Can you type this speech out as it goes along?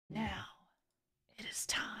Now, it is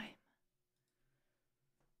time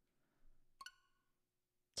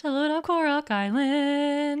to load up Korok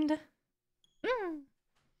Island.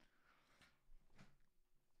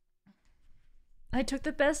 I took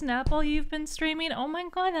the best nap while you've been streaming. Oh my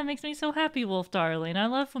god, that makes me so happy, Wolf Darling. I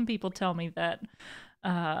love when people tell me that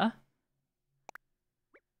my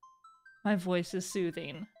voice is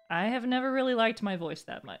soothing. I have never really liked my voice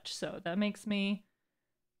that much, so that makes me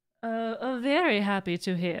very happy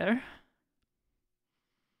to hear.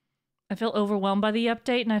 I feel overwhelmed by the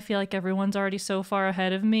update, and I feel like everyone's already so far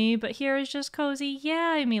ahead of me, but here is just cozy.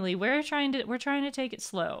 Yeah, Emily, we're trying to take it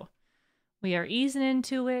slow. We are easing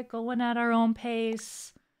into it, going at our own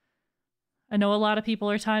pace. I know a lot of people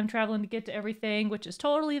are time traveling to get to everything, which is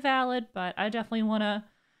totally valid, but I definitely want to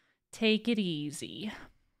take it easy.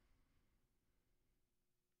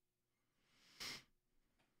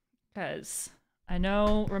 Because I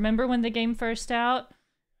know, remember when the game first out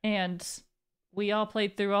and we all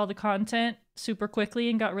played through all the content super quickly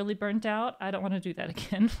and got really burnt out? I don't want to do that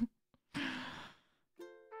again.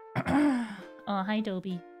 Oh, hi,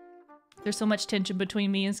 Dobie. There's so much tension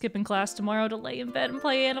between me and skipping class tomorrow to lay in bed and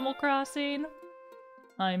play Animal Crossing.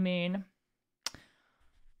 I mean,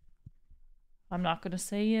 I'm not gonna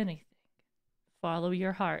say anything. Follow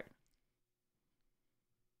your heart.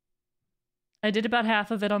 I did about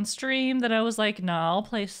half of it on stream, then I was like, nah, I'll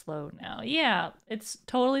play slow now. Yeah, it's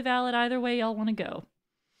totally valid either way y'all want to go.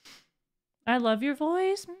 I love your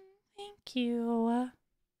voice. Thank you.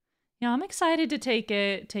 Yeah, I'm excited to take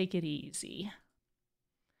it easy.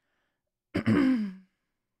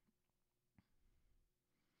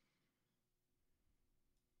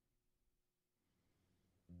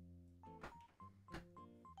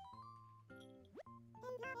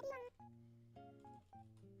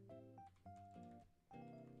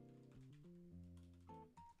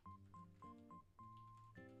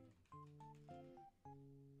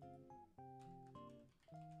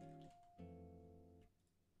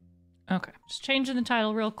 Okay, just changing the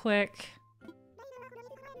title real quick.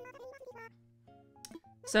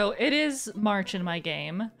 So it is March in my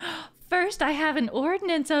game. First, I have an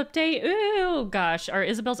ordnance update. Ooh, gosh, our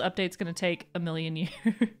Isabel's update's gonna take a million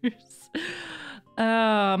years.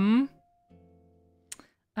 An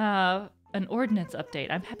ordnance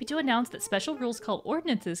update. I'm happy to announce that special rules called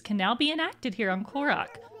ordinances can now be enacted here on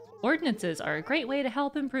Korok. Ordinances are a great way to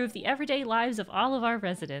help improve the everyday lives of all of our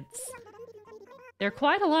residents. They're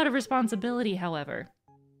quite a lot of responsibility, however,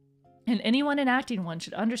 and anyone enacting one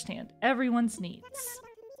should understand everyone's needs.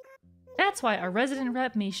 That's why our resident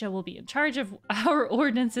rep, Misha, will be in charge of our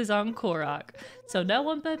ordinances on Korok, so no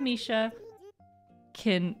one but Misha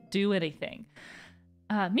can do anything.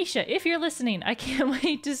 Misha, if you're listening, I can't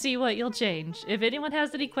wait to see what you'll change. If anyone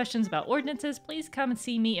has any questions about ordinances, please come and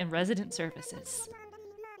see me in resident services.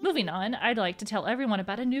 Moving on, I'd like to tell everyone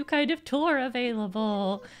about a new kind of tour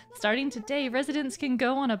available. Starting today, residents can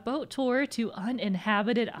go on a boat tour to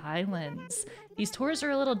uninhabited islands. These tours are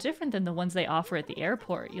a little different than the ones they offer at the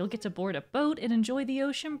airport. You'll get to board a boat and enjoy the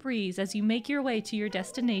ocean breeze as you make your way to your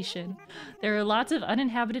destination. There are lots of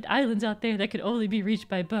uninhabited islands out there that could only be reached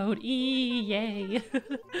by boat. Yay!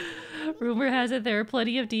 Rumor has it there are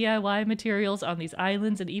plenty of DIY materials on these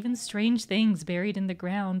islands and even strange things buried in the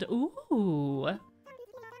ground. Ooh!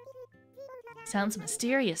 Sounds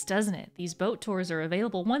mysterious, doesn't it? These boat tours are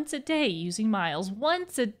available once a day using miles.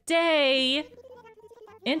 Once a day!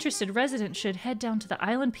 Interested residents should head down to the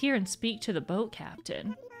island pier and speak to the boat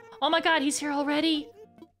captain. Oh my god, he's here already?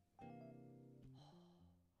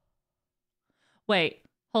 Wait,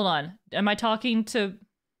 hold on. Am I talking to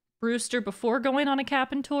Brewster before going on a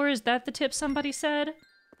cabin tour? Is that the tip somebody said?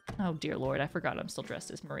 Oh dear lord, I forgot I'm still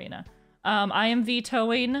dressed as Marina. I am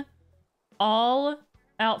vetoing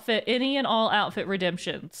any and all outfit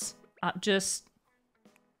redemptions. Just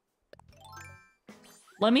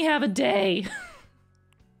let me have a day.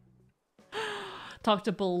 Talk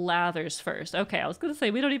to Blathers first. Okay, I was gonna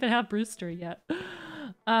say we don't even have Brewster yet.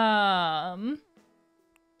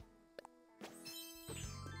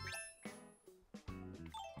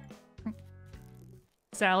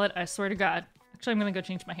 Salad, I swear to God. Actually, I'm gonna go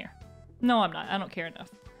change my hair. No, I'm not. I don't care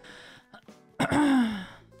enough.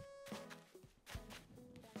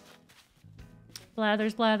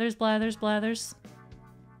 Blathers, blathers, blathers, blathers.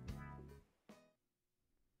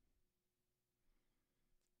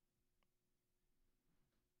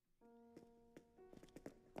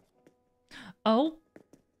 Oh,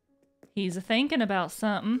 he's a-thinking about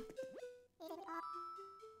something.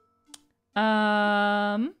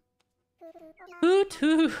 Hoot,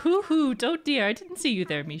 hoot, hoot, hoot. Oh dear, I didn't see you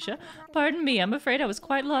there, Misha. Pardon me, I'm afraid I was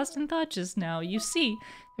quite lost in thought just now. You see,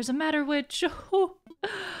 there's a matter which...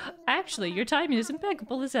 Actually, your timing is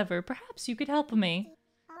impeccable as ever. Perhaps you could help me.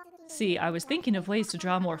 See, I was thinking of ways to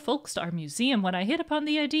draw more folks to our museum when I hit upon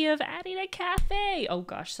the idea of adding a cafe. Oh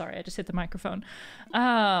gosh, sorry, I just hit the microphone.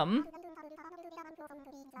 The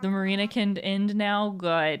marina can end now.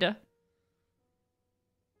 Good.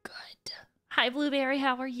 Good. Hi, Blueberry,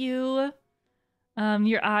 how are you?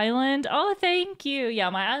 Your island? Oh, thank you.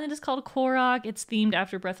 Yeah, my island is called Korok. It's themed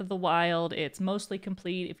after Breath of the Wild. It's mostly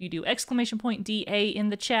complete. If you do !DA in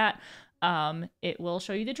the chat, it will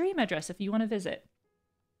show you the dream address if you want to visit.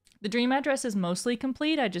 The dream address is mostly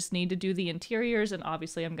complete. I just need to do the interiors, and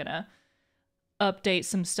obviously I'm gonna update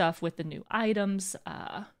some stuff with the new items.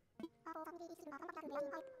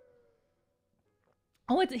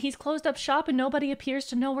 Oh, he's closed up shop and nobody appears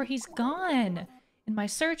to know where he's gone. In my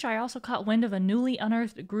search, I also caught wind of a newly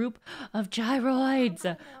unearthed group of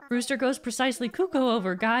gyroids. Brewster goes precisely cuckoo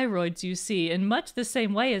over gyroids, you see, in much the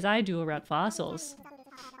same way as I do around fossils.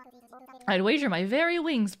 I'd wager my very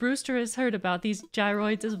wings Brewster has heard about these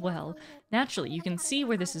gyroids as well. Naturally, you can see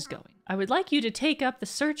where this is going. I would like you to take up the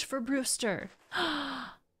search for Brewster.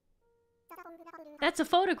 That's a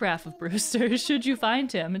photograph of Brewster, should you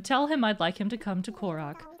find him, and tell him I'd like him to come to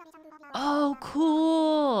Korok. Oh,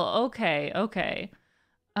 cool. Okay, okay.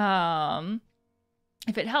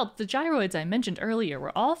 If it helped, the gyroids I mentioned earlier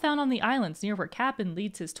were all found on the islands near where Cap'n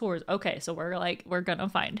leads his tours. Okay, so we're gonna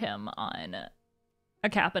find him on a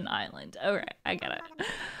Cap'n Island. Alright, I get it.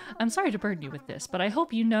 I'm sorry to burden you with this, but I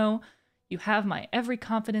hope you know you have my every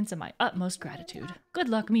confidence and my utmost gratitude. Good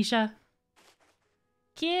luck, Misha.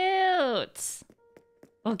 Cute!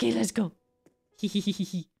 Okay, let's go.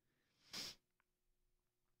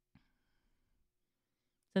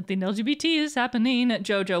 Something LGBT is happening.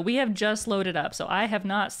 Jojo, we have just loaded up, so I have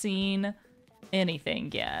not seen anything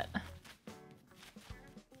yet.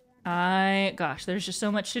 Gosh, there's just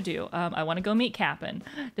so much to do. I want to go meet Cap'n.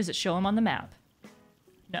 Does it show him on the map?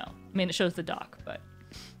 No. I mean, it shows the dock, but...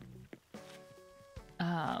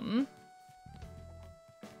 I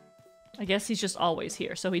guess he's just always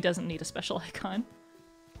here, so he doesn't need a special icon.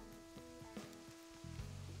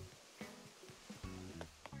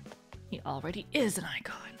 He already is an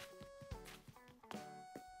icon.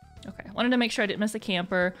 Okay, wanted to make sure I didn't miss a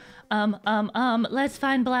camper. Let's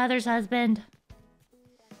find Blather's husband.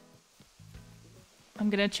 I'm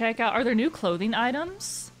gonna check out, are there new clothing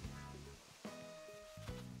items?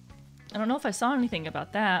 I don't know if I saw anything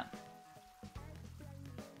about that.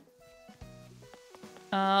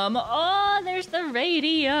 Oh, there's the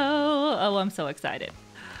radio. Oh, I'm so excited.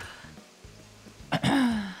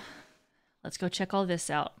 Let's go check all this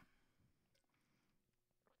out.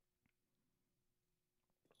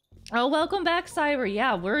 Oh, welcome back, Cyber.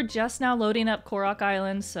 Yeah, we're just now loading up Korok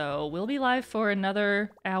Island, so we'll be live for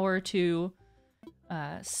another hour or two.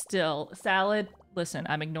 Still. Salad, listen,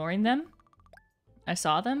 I'm ignoring them. I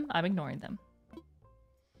saw them, I'm ignoring them.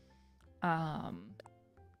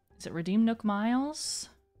 Is it Redeem Nook Miles?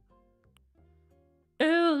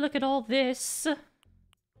 Oh, look at all this.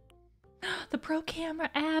 The Pro Camera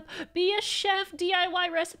app. Be a chef,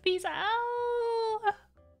 DIY recipes. Oh,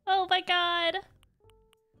 oh my god.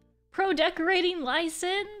 Pro decorating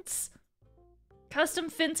license. Custom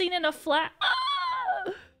fencing in a flat.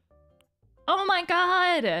 Ah! Oh my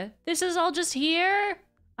god. This is all just here?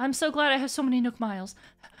 I'm so glad I have so many Nook Miles.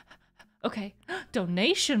 Okay.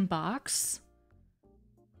 Donation box.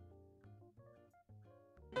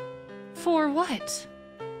 For what?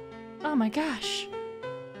 Oh my gosh.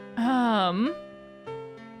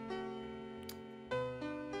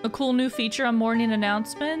 A cool new feature on morning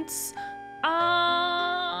announcements.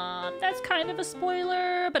 That's kind of a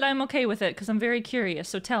spoiler, but I'm okay with it because I'm very curious,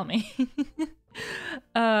 so tell me.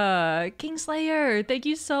 Kingslayer, thank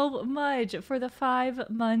you so much for the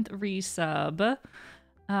 5-month resub.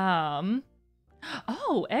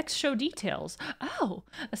 Oh, X show details. Oh,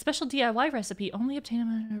 a special DIY recipe only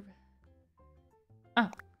obtainable. Oh,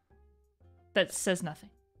 that says nothing.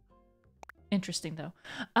 Interesting though.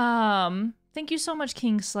 Thank you so much,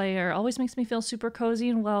 Kingslayer. Always makes me feel super cozy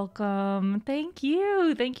and welcome. Thank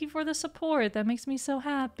you. Thank you for the support. That makes me so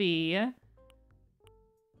happy.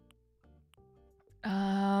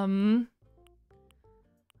 All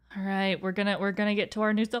right, we're gonna get to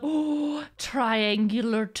our new stuff. Oh,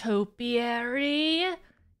 triangular topiary.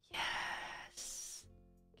 Yes.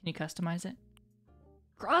 Can you customize it?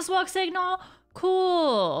 Crosswalk signal.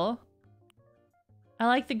 Cool. I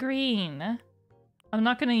like the green. I'm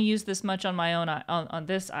not gonna use this much on my own on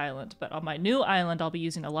this island, but on my new island, I'll be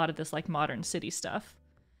using a lot of this like modern city stuff.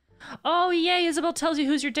 Oh yay! Isabel tells you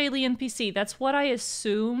who's your daily NPC. That's what I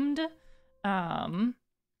assumed.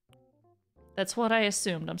 That's That's what I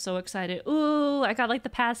assumed. I'm so excited. Ooh, I got like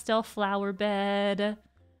the pastel flower bed,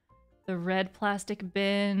 the red plastic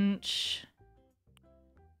bench.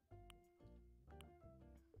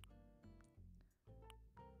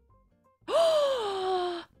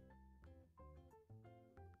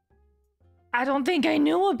 I don't think I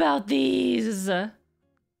knew about these.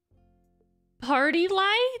 Party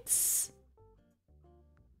lights?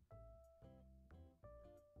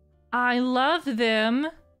 I love them.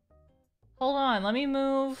 Hold on, let me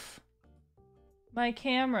move my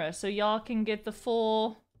camera so y'all can get the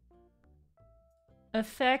full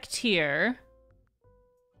effect here.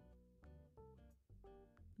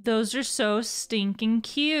 Those are so stinking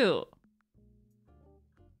cute.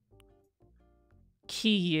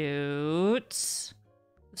 Cute.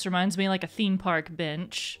 This reminds me like a theme park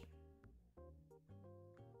bench.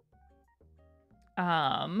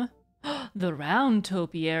 The round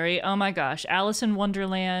topiary. Oh my gosh, Alice in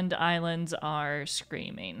Wonderland islands are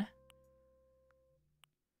screaming.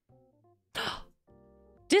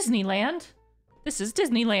 Disneyland? This is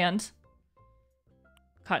Disneyland.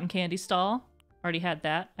 Cotton candy stall. Already had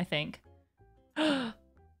that, I think.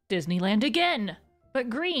 Disneyland again, but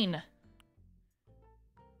green.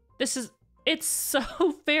 It's so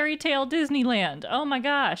fairy tale Disneyland. Oh my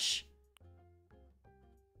gosh.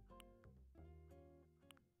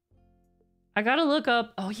 I gotta look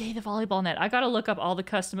up, oh yay, the volleyball net. I gotta look up all the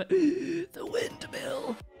custom, the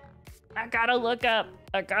windmill. I gotta look up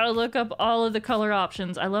all of the color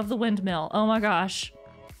options. I love the windmill. Oh my gosh.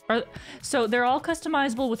 So they're all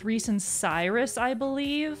customizable with Reese and Cyrus, I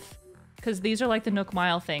believe. Because these are like the Nook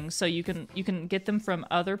Mile things. So you can get them from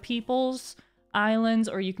other people's islands,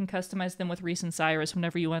 or you can customize them with Reese and Cyrus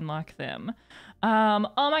whenever you unlock them.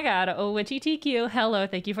 Oh my god, oh Witchy TQ, hello,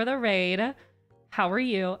 thank you for the raid. How are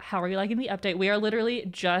you? How are you liking the update? We are literally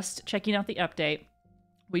just checking out the update.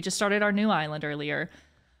 We just started our new island earlier.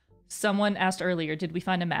 Someone asked earlier, did we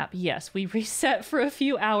find a map? Yes, we reset for a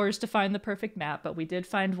few hours to find the perfect map, but we did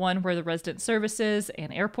find one where the resident services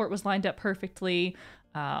and airport was lined up perfectly.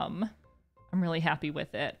 I'm really happy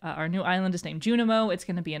with it. Our new island is named Junimo. It's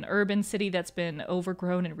going to be an urban city that's been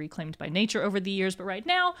overgrown and reclaimed by nature over the years, but right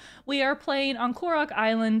now we are playing on Korok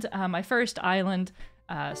Island, my first island.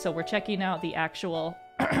 So we're checking out the actual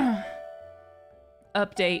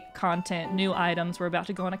update content, new items. We're about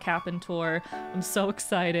to go on a cabin tour. I'm so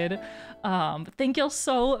excited. Thank you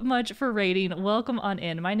so much for raiding. Welcome on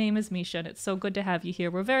in. My name is Misha, and it's so good to have you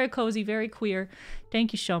here. We're very cozy, very queer.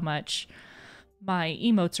 Thank you so much. My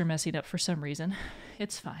emotes are messing up for some reason.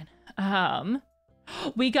 It's fine.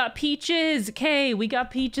 We got peaches. Okay, we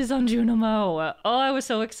got peaches on Junimo. Oh, I was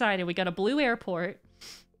so excited. We got a blue airport.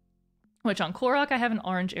 Which on Korok I have an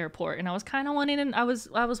orange airport, and I was kind of wanting I was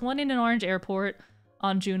wanting an orange airport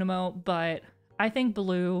on Junimo, but I think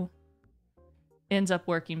blue ends up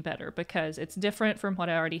working better because it's different from what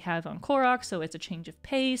I already have on Korok, so it's a change of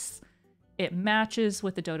pace. It matches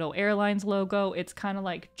with the Dodo Airlines logo. It's kind of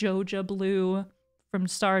like Joja blue from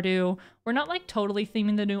Stardew. We're not like totally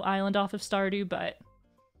theming the new island off of Stardew, but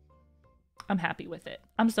I'm happy with it.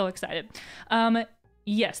 I'm so excited.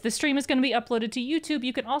 Yes, this stream is going to be uploaded to YouTube.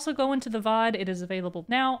 You can also go into the VOD. It is available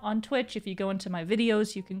now on Twitch. If you go into my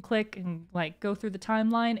videos, you can click and like go through the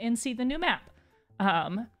timeline and see the new map.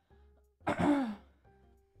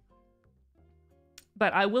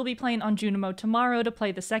 But I will be playing on Junimo tomorrow to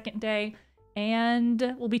play the second day,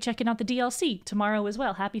 and we'll be checking out the DLC tomorrow as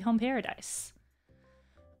well. Happy Home Paradise.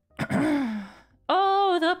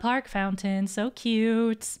 Oh, the park fountain, so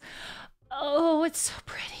cute. Oh, it's so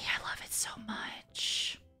pretty. I love it so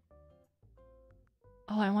much.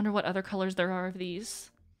 Oh, I wonder what other colors there are of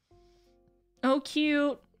these. Oh,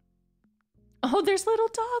 cute. Oh, there's little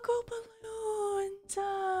doggo balloons.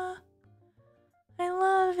 I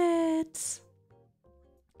love it.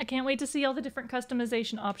 I can't wait to see all the different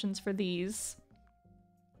customization options for these.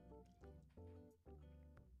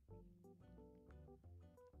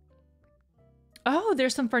 Oh,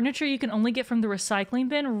 there's some furniture you can only get from the recycling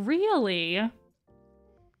bin? Really?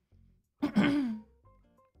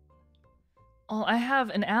 Well, I have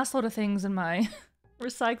an assload of things in my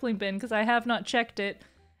recycling bin because I have not checked it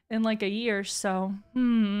in like a year, so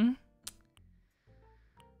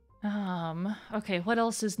okay, what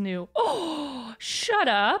else is new? Oh, shut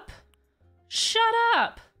up! Shut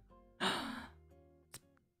up!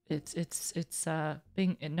 It's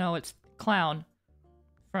being, no, it's Clown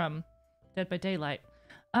from Dead by Daylight.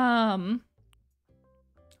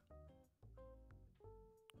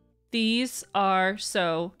 These are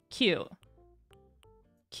so cute.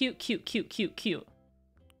 Cute, cute, cute, cute, cute.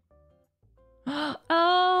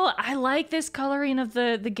 Oh, I like this coloring of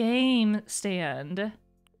the game stand.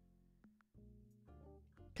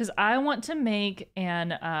 Because I want to make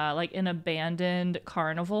an like an abandoned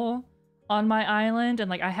carnival on my island, and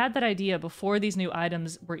like I had that idea before these new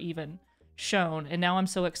items were even shown, and now I'm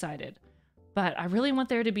so excited. But I really want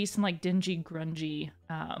there to be some like dingy, grungy,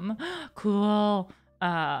 cool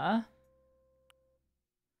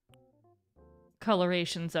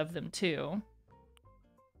colorations of them too.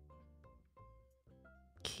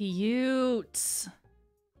 Cute.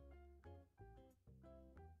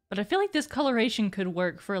 But I feel like this coloration could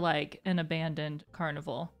work for like an abandoned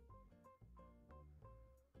carnival.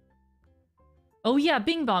 Oh yeah,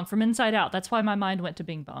 Bing Bong from Inside Out. That's why my mind went to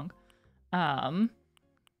Bing Bong.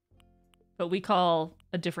 But we call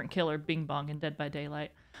a different killer Bing Bong in Dead by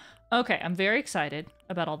Daylight. Okay, I'm very excited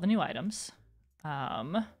about all the new items.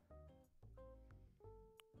 Oh,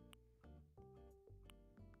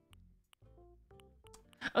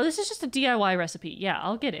 this is just a DIY recipe. Yeah,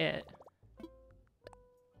 I'll get it.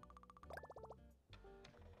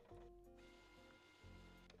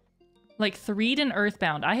 Like Threed and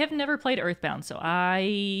Earthbound. I have never played Earthbound, so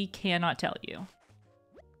I cannot tell you.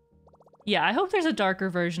 Yeah, I hope there's a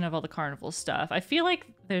darker version of all the carnival stuff. I feel like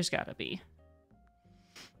there's gotta be.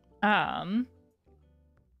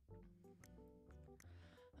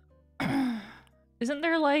 Isn't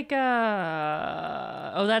there like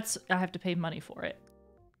oh, that's, I have to pay money for it.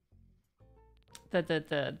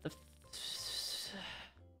 The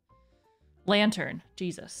lantern.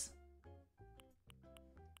 Jesus.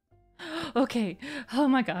 Okay. Oh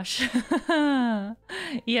my gosh.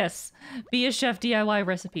 Yes. Be a chef DIY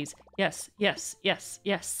recipes. Yes, yes, yes,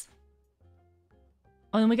 yes.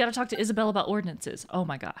 Oh, and we gotta talk to Isabel about ordinances. Oh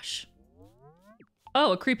my gosh.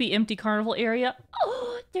 Oh, a creepy empty carnival area.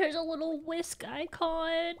 Oh, there's a little whisk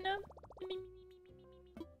icon.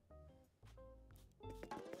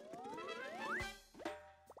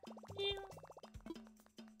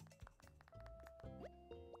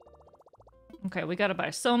 Okay, we gotta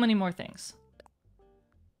buy so many more things.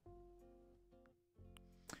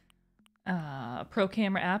 Pro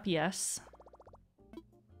camera app, yes.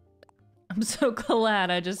 I'm so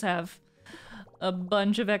glad I just have a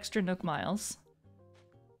bunch of extra Nook miles.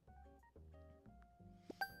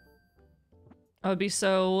 I would be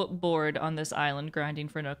so bored on this island grinding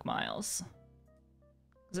for Nook miles.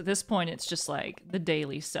 Because at this point, it's just like the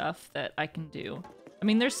daily stuff that I can do. I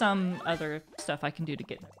mean, there's some other stuff I can do to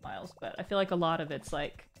get Nook miles, but I feel like a lot of it's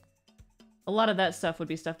like... A lot of that stuff would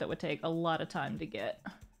be stuff that would take a lot of time to get.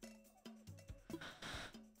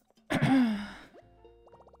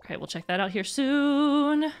 Okay, we'll check that out here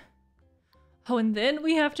soon. Oh, and then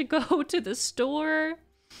we have to go to the store.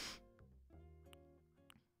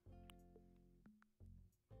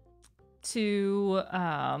 To,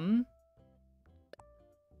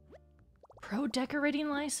 Pro decorating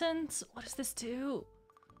license? What does this do?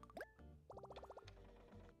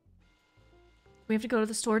 We have to go to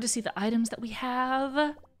the store to see the items that we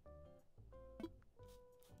have.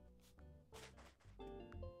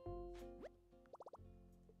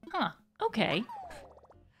 Huh, okay.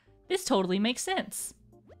 This totally makes sense.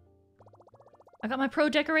 I got my pro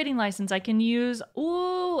decorating license. I can use,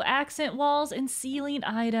 ooh, accent walls and ceiling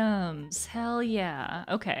items. Hell yeah.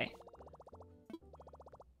 Okay.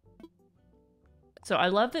 So I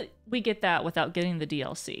love that we get that without getting the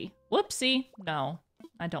DLC. Whoopsie. No,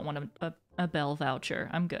 I don't want a bell voucher.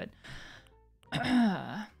 I'm good.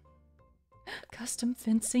 Custom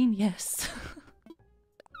fencing, yes.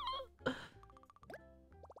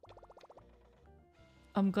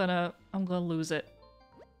 I'm gonna lose it.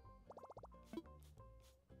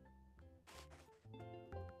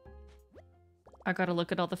 I gotta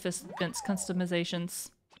look at all the fence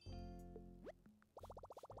customizations.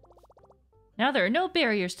 Now there are no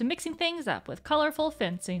barriers to mixing things up with colorful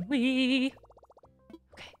fencing. Whee! Okay,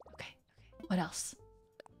 okay, okay. What else?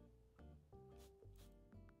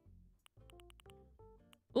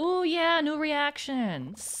 Ooh, yeah, new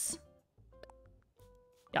reactions.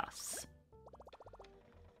 Yes.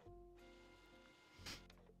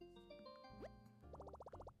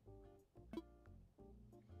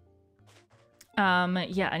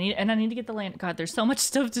 Yeah, I need to get the land. God, there's so much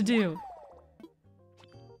stuff to do.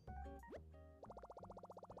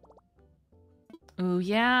 Ooh,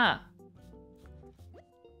 yeah.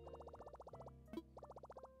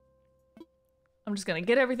 I'm just gonna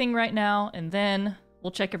get everything right now, and then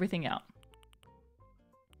we'll check everything out.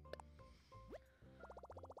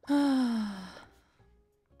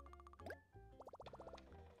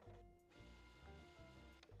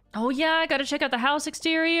 Oh yeah, I gotta check out the house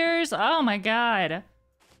exteriors. Oh my god.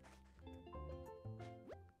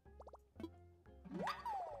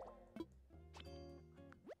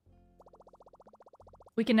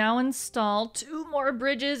 We can now install 2 more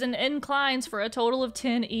bridges and inclines for a total of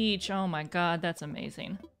 10 each. Oh my god, that's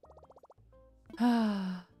amazing.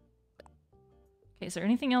 Okay, is there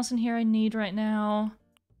anything else in here I need right now?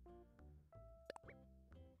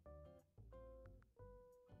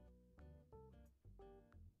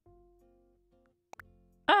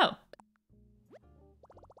 Oh!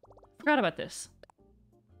 Forgot about this.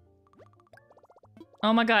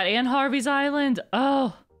 Oh my god, and Harvey's Island!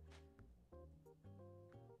 Oh!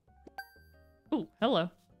 Ooh, hello.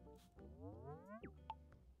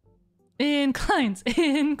 Inclines!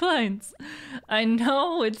 Inclines! I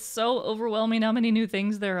know, it's so overwhelming how many new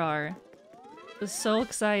things there are. It's so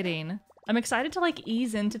exciting. I'm excited to like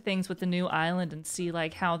ease into things with the new island and see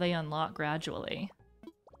like how they unlock gradually.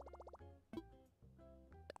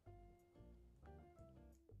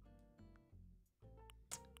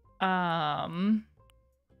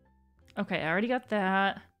 Okay, I already got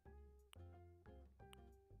that.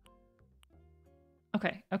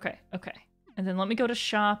 Okay. And then let me go to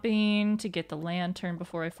shopping to get the lantern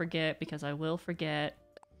before I forget, because I will forget.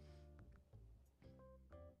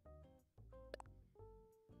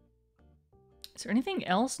 Is there anything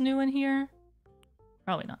else new in here?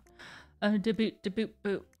 Probably not. Da-boop, da-boop,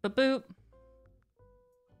 boop, ba-boop.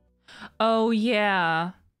 Oh,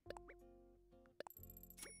 yeah.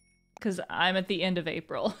 Because I'm at the end of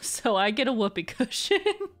April, so I get a whoopee cushion.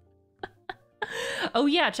 Oh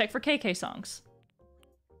yeah, check for KK songs.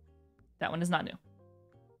 That one is not new.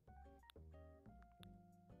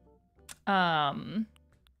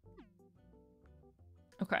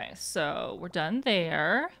 Okay, so we're done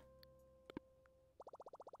there.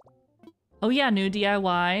 Oh yeah, new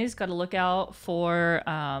DIYs. Gotta look out for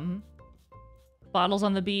bottles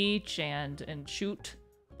on the beach and shoot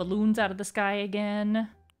balloons out of the sky again.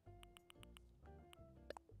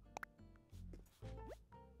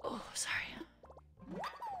 Oh, sorry.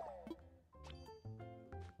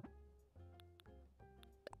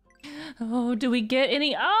 Oh, do we get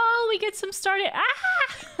any? Oh, we get some started. Ah!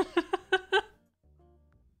 Oh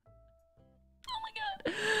my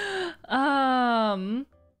god.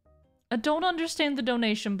 I don't understand the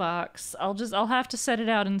donation box. I'll have to set it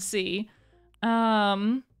out and see. We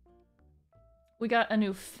got a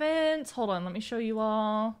new fence. Hold on, let me show you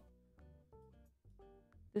all.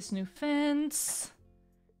 This new fence.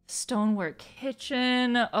 Stonework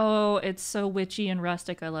kitchen. Oh, it's so witchy and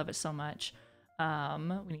rustic. I love it so much.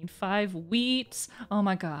 We need 5 wheats. Oh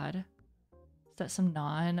my god. Is that some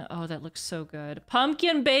naan? Oh, that looks so good.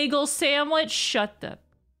 Pumpkin bagel sandwich. Shut the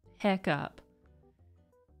heck up.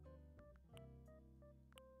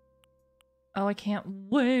 Oh, I can't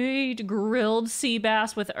wait. Grilled sea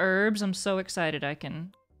bass with herbs. I'm so excited I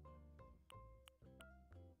can...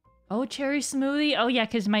 Oh, cherry smoothie. Oh yeah,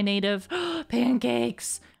 because my native...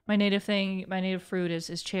 pancakes. My native fruit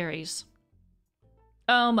is cherries.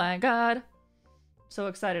 Oh my god. So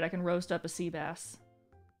excited I can roast up a sea bass.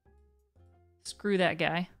 Screw that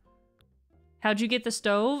guy. How'd you get the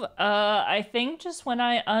stove? I think just when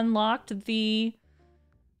I unlocked the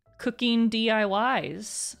cooking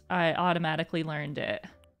DIYs, I automatically learned it.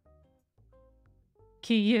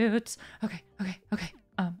 Cute. Okay.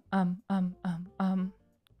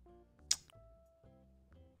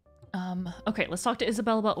 Okay, let's talk to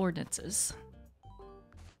Isabel about ordinances.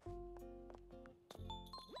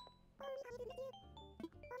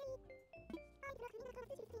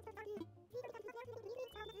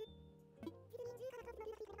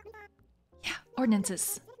 Yeah,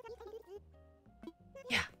 ordinances.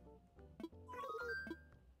 Yeah.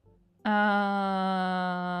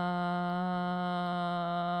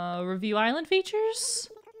 Review island features?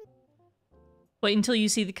 Wait until you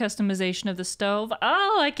see the customization of the stove.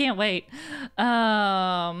 Oh, I can't wait.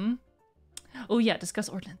 Oh yeah, discuss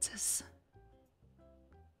ordinances.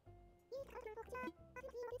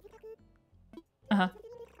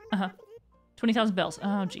 20,000 bells.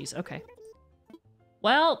 Oh, geez. Okay.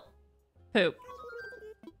 Well, poop.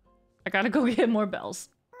 I gotta go get more bells.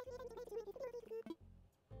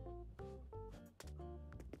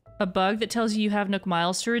 A bug that tells you have Nook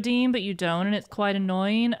Miles to redeem, but you don't, and it's quite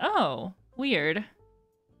annoying. Oh, weird.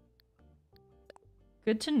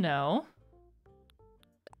 Good to know.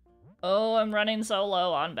 Oh, I'm running so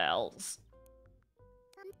low on bells.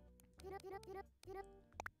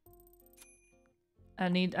 I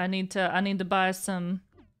need to buy some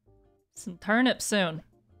turnips soon.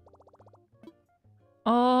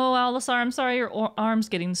 Oh, Alisar, I'm sorry your arm's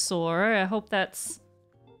getting sore. I hope that's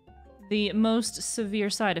the most severe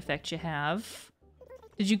side effect you have.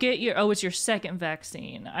 Did you get your... Oh, it's your second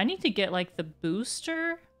vaccine. I need to get, like, the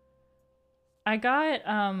booster. I got,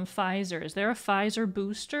 Pfizer. Is there a Pfizer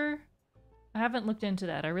booster? I haven't looked into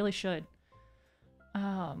that. I really should.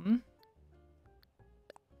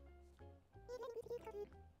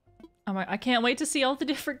 I can't wait to see all the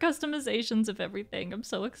different customizations of everything. I'm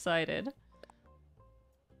so excited.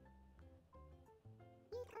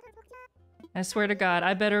 I swear to God,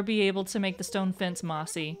 I better be able to make the stone fence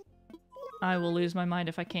mossy. I will lose my mind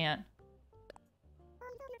if I can't.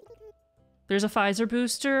 There's a Pfizer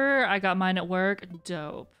booster. I got mine at work.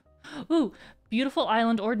 Dope. Ooh, beautiful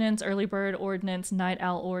island ordnance, early bird ordnance, night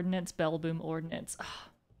owl ordnance, bell boom ordnance.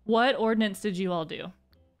 What ordnance did you all do?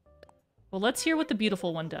 Well, let's hear what the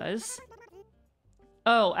beautiful one does.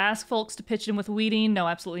 Oh, ask folks to pitch in with weeding. No,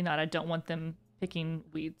 absolutely not. I don't want them picking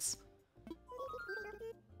weeds.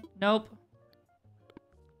 Nope.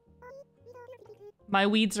 My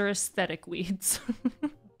weeds are aesthetic weeds.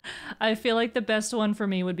 I feel like the best one for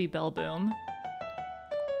me would be bell boom.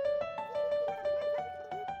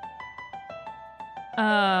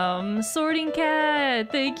 Sorting Cat,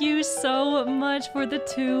 thank you so much for the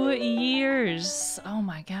 2 years. Oh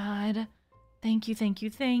my god. Thank you, thank you,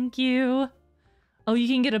 thank you. Oh, you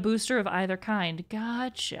can get a booster of either kind.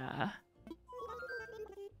 Gotcha.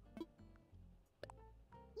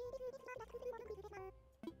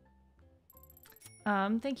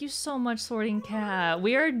 Thank you so much, Sorting Cat.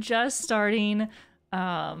 We are just starting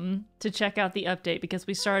to check out the update because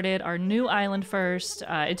we started our new island first.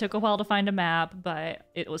 It took a while to find a map, but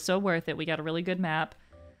it was so worth it. We got a really good map.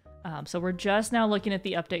 So we're just now looking at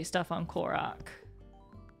the update stuff on Korok.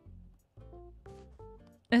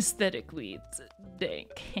 Aesthetic weeds.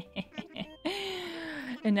 Dank.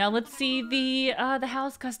 And now let's see the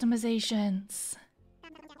house customizations.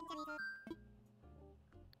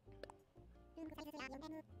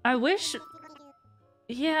 I wish,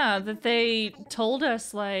 yeah, that they told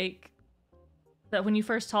us, like, that when you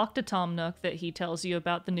first talk to Tom Nook that he tells you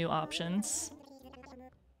about the new options.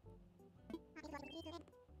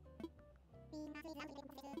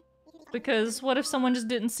 Because what if someone just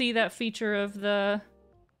didn't see that feature of the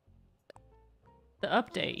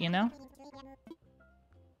update, you know?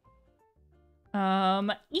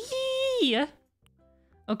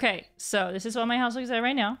 Okay, so this is what my house looks like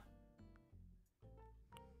right now.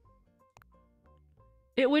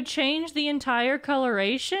 It would change the entire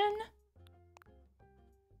coloration?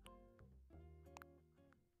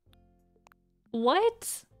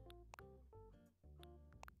 What?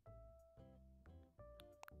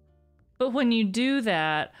 But when you do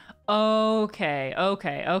that, okay.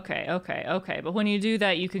 But when you do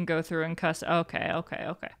that, you can go through and okay.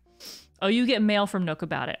 Oh, you get mail from Nook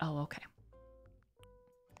about it. Oh, okay.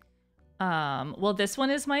 Well, this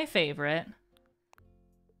one is my favorite.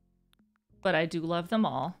 But I do love them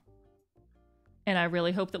all. And I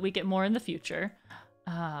really hope that we get more in the future.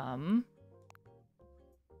 Do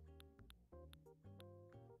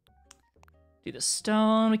the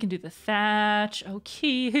stone, we can do the thatch. Oh,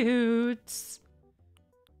 cute.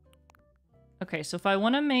 Okay, so if I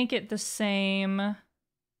want to make it the same...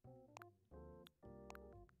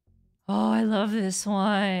 Oh, I love this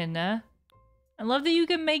one. I love that you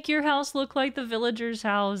can make your house look like the villagers'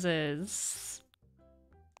 houses.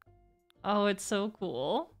 Oh, it's so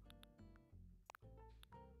cool.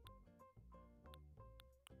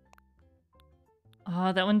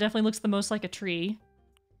 Oh, that one definitely looks the most like a tree.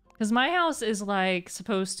 Because my house is, like,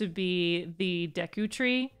 supposed to be the Deku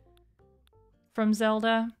tree from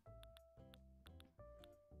Zelda.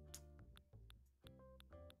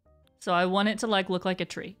 So I want it to, like, look like a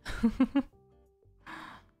tree.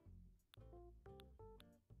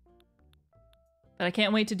 But I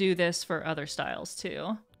can't wait to do this for other styles,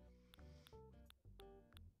 too.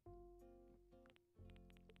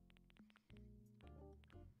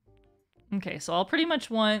 Okay, so I'll pretty much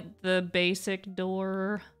want the basic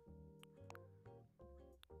door.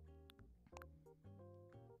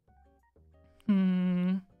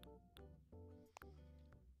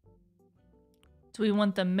 Do we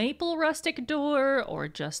want the maple rustic door or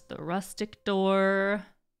just the rustic door?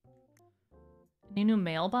 Any new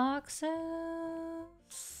mailboxes?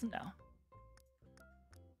 No.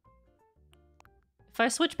 If I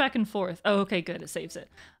switch back and forth... Oh, okay, good. It saves it.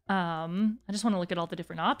 I just want to look at all the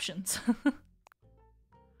different options.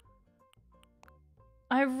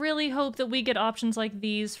 I really hope that we get options like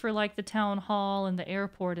these for, like, the town hall and the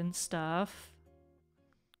airport and stuff.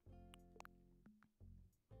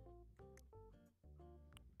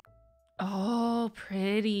 Oh,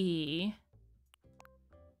 pretty.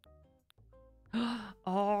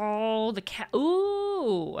 Oh, the cat.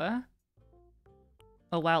 Ooh.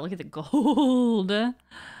 Oh, wow, look at the gold.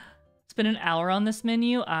 Spend an hour on this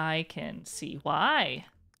menu. I can see why.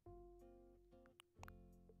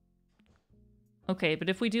 Okay, but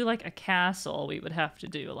if we do like a castle, we would have to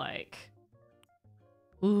do like...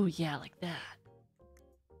 Ooh, yeah, like that.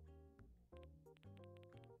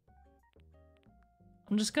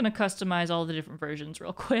 I'm just gonna customize all the different versions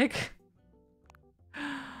real quick.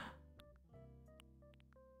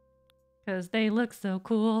 Because they look so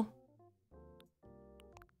cool.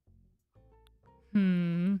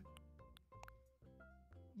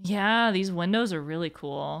 Yeah, these windows are really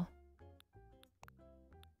cool.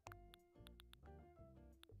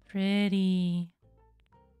 Pretty.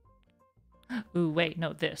 Ooh, wait,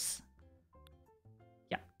 no, this.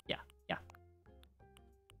 Yeah, yeah, yeah.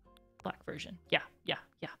 Black version. Yeah, yeah,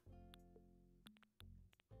 yeah.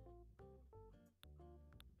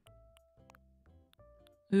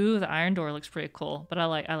 Ooh, the iron door looks pretty cool, but I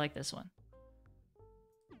like this one.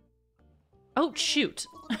 Oh, shoot.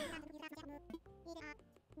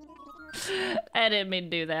 I didn't mean to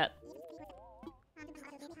do that.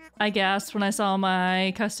 I gasped when I saw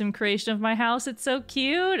my custom creation of my house. It's so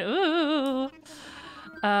cute. Ooh.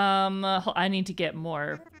 I need to get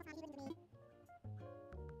more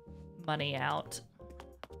money out.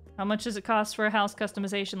 How much does it cost for a house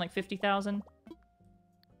customization? Like 50,000?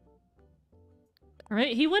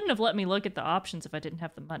 Right? He wouldn't have let me look at the options if I didn't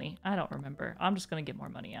have the money. I don't remember. I'm just gonna get more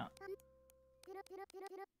money out.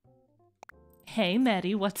 Hey,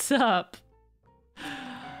 Maddie, what's up?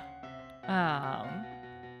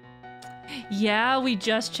 Yeah, we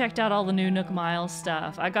just checked out all the new Nook Miles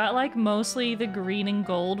stuff. I got like mostly the green and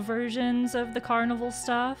gold versions of the carnival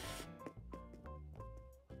stuff.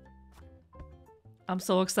 I'm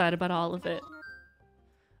so excited about all of it.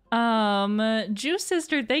 Juice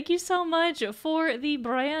Sister, thank you so much for the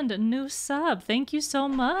brand new sub. Thank you so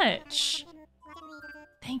much.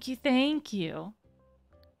 Thank you, thank you.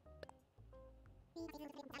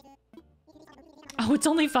 Oh, it's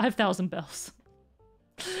only 5,000 bells.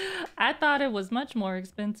 I thought it was much more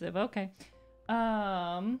expensive. Okay.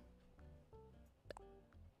 Well,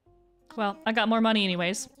 I got more money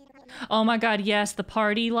anyways. Oh my god, yes, the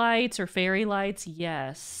party lights or fairy lights,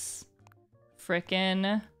 yes.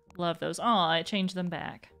 Frickin' love those. Aw, I changed them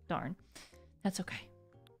back. Darn. That's okay.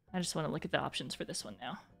 I just want to look at the options for this one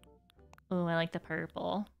now. Oh, I like the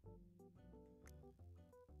purple.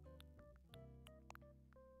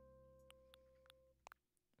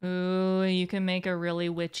 Ooh, you can make a really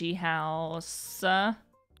witchy house.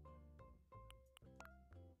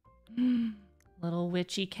 Little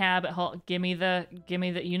witchy cabin. Give me the,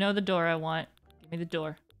 you know the door I want. Give me the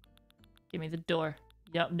door. Give me the door.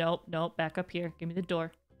 Yep, nope, nope, back up here. Give me the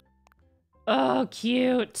door. Oh,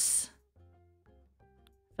 cute.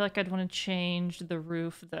 I feel like I'd want to change the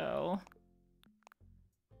roof, though.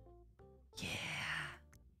 Yeah.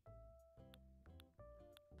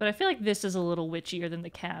 But I feel like this is a little witchier than the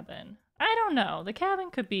cabin. I don't know. The cabin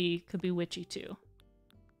could be witchy, too.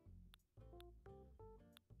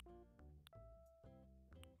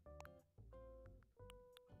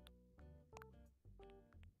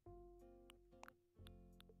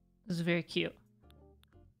 This is very cute.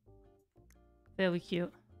 Very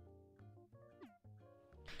cute.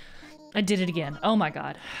 I did it again. Oh my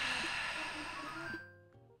god.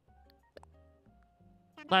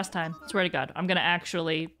 Last time. Swear to god. I'm gonna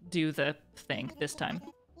actually do the thing this time.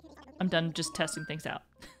 I'm done just testing things out.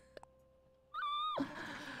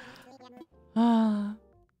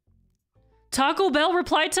 Taco Bell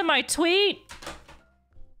replied to my tweet!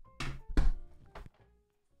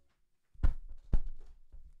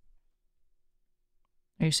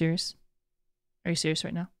 Are you serious? Are you serious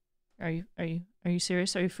right now? Are you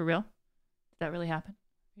serious? Are you for real? Did that really happen?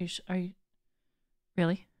 Are you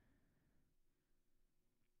really?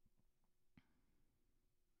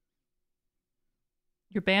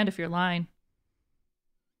 You're banned if you're lying.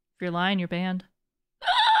 If you're lying, you're banned.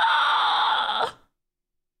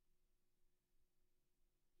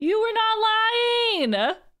 You were not lying!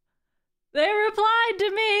 They replied to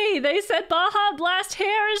me! They said Baja Blast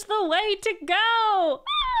hair is the way to go!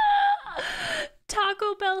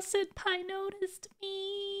 Taco Bell Senpai noticed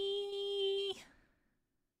me.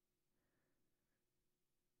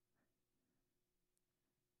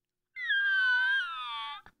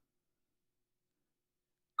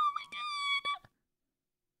 Oh my god.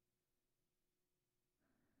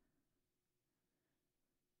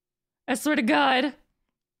 I swear to god.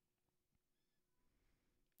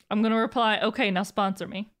 I'm gonna reply, okay, now sponsor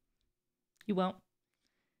me. You won't.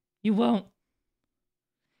 You won't.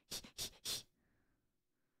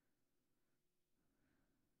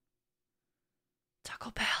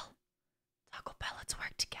 Taco Bell. Taco Bell, let's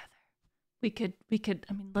work together. We could,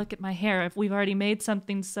 I mean, look at my hair. If we've already made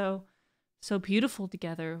something so beautiful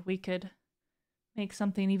together, we could make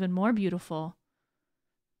something even more beautiful.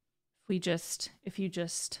 if you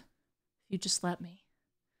just let me,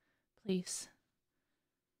 please.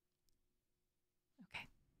 Okay.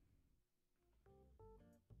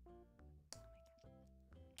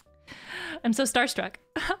 I'm so starstruck.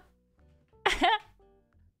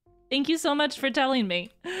 Thank you so much for telling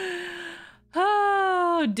me.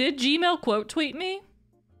 Oh, did Gmail quote tweet me?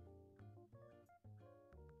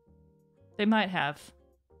 They might have.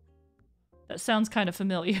 That sounds kind of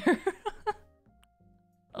familiar.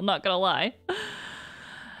 I'm not gonna lie.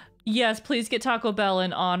 Yes, please get Taco Bell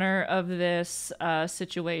in honor of this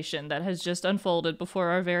situation that has just unfolded before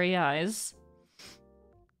our very eyes.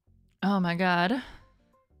 Oh my god.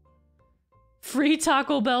 Free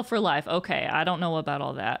Taco Bell for life. Okay, I don't know about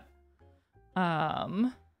all that.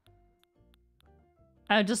 I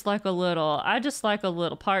just like a little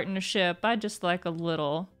partnership. I just like a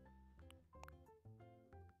little,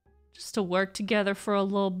 just to work together for a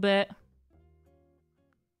little bit.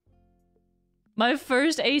 My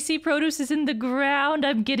first AC produce is in the ground.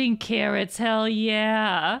 I'm getting carrots. Hell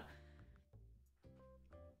yeah.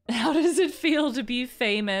 How does it feel to be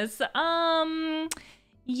famous?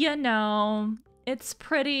 You know, it's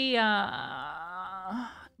pretty,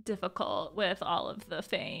 difficult with all of the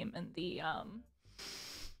fame and the,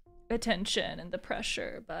 attention and the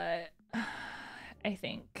pressure, but I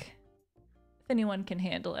think if anyone can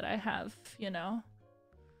handle it, I have, you know,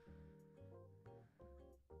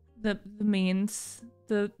 the means,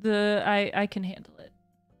 I can handle it.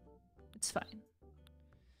 It's fine.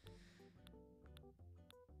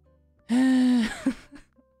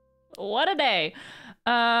 What a day.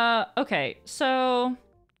 Okay, so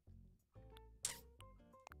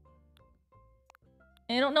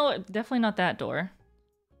I don't know, definitely not that door.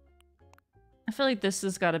 I feel like this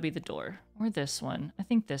has got to be the door. Or this one. I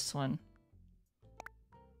think this one.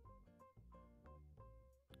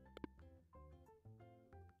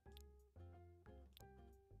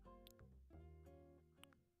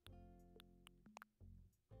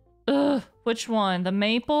 Ugh, which one? The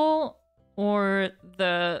maple or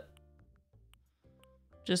the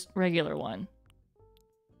just regular one?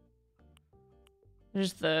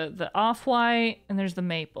 There's the off-white and there's the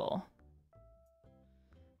maple.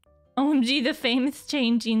 OMG, the fame is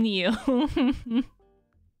changing you.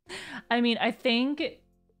 I mean, I think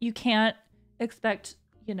you can't expect,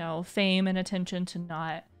 you know, fame and attention to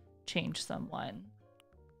not change someone.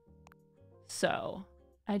 So,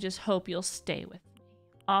 I just hope you'll stay with me.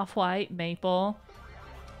 Off-white, maple.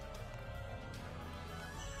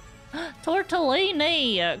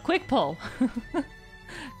 Tortellini! Quick pull.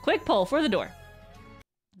 Quick pull for the door.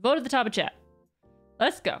 Vote at the top of chat.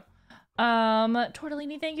 Let's go.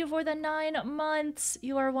 Tortellini, thank you for the 9 months.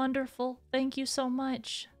 You are wonderful. Thank you so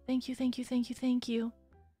much. Thank you, thank you, thank you, thank you.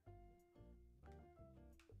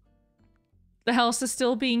 The house is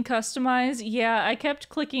still being customized. Yeah, I kept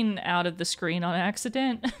clicking out of the screen on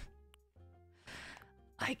accident.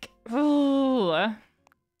 Like, oh.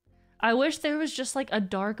 I wish there was just like a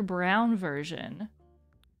dark brown version.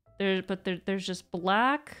 There's just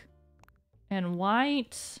black and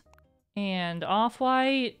white and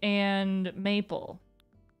off-white and maple.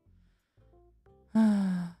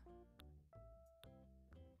 Have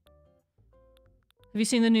you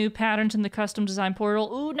seen the new patterns in the custom design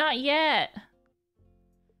portal? Ooh, not yet.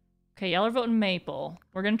 Okay, y'all are voting maple.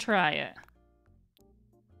 We're gonna try it.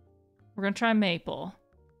 We're gonna try maple.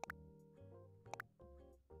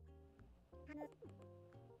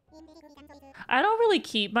 I don't really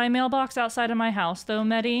keep my mailbox outside of my house though,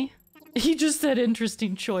 Medi. He just said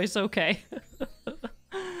interesting choice, okay.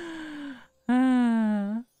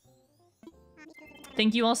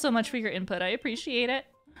 Thank you all so much for your input, I appreciate it.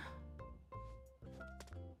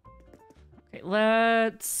 Okay,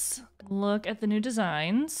 let's look at the new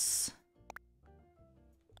designs.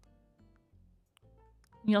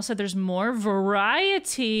 Y'all said there's more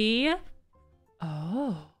variety.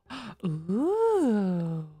 Oh,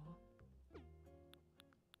 ooh.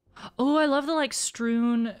 Oh, I love the, like,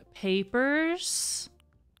 strewn papers.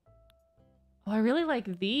 Oh, I really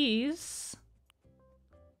like these.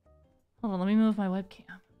 Hold on, let me move my webcam.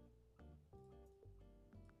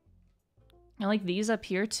 I like these up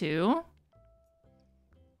here, too.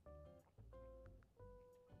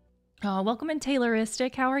 Oh, welcome in,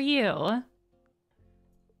 Tayloristic. How are you?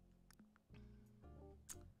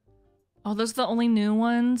 Oh, those are the only new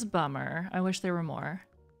ones? Bummer. I wish there were more.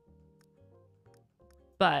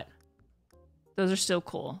 But those are still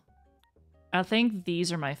cool. I think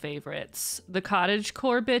these are my favorites. The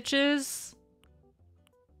cottagecore bitches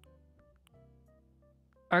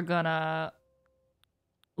are gonna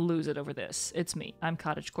lose it over this. It's me. I'm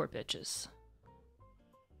cottagecore bitches.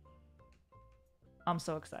 I'm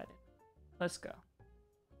so excited. Let's go.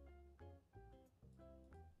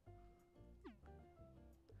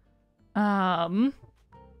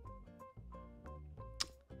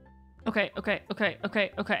 Okay.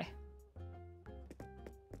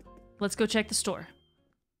 Let's go check the store.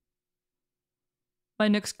 My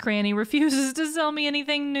Nook's Cranny refuses to sell me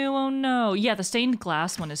anything new, oh no. Yeah, the stained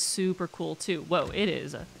glass one is super cool too. Whoa, it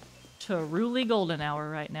is a truly golden hour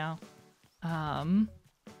right now.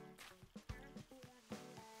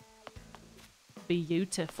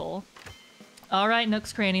 Beautiful. All right,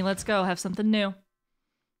 Nook's Cranny, let's go. Have something new.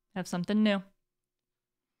 Have something new.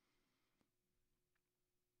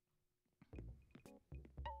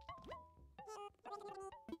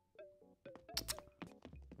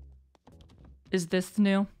 Is this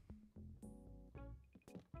new?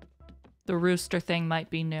 The rooster thing might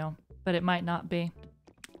be new, but it might not be.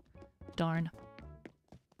 Darn.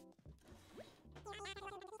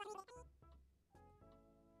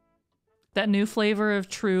 That new flavor of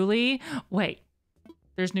Truly? Wait,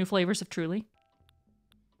 there's new flavors of Truly?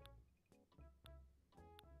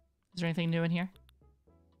 Is there anything new in here?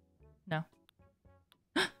 No.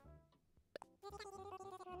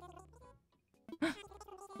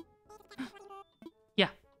 Yeah.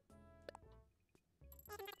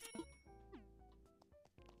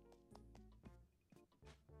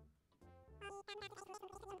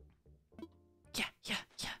 Yeah.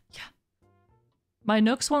 My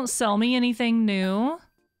Nooks won't sell me anything new.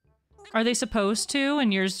 Are they supposed to,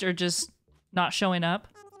 and yours are just not showing up?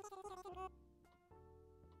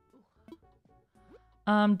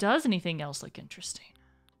 Does anything else look interesting?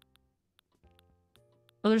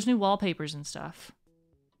 Oh, there's new wallpapers and stuff.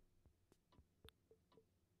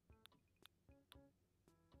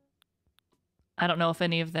 I don't know if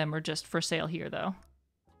any of them are just for sale here, though.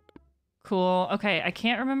 Cool. Okay, I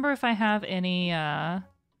can't remember if I have any,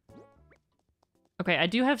 Okay, I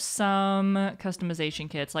do have some customization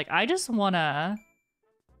kits. Like, I just wanna...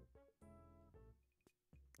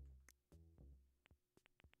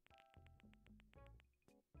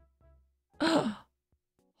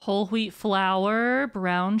 Whole wheat flour,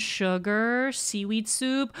 brown sugar, seaweed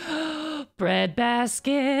soup, bread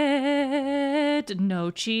basket,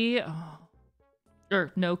 nochi. Oh.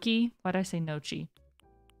 Or gnocchi. Why'd I say nochi?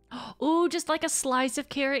 Ooh, just like a slice of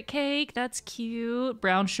carrot cake. That's cute.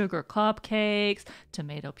 Brown sugar cupcakes,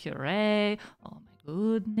 tomato puree. Oh my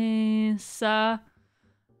goodness. Oh.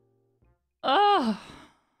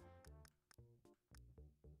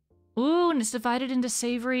 Ooh, and it's divided into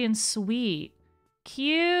savory and sweet.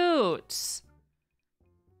 Cute.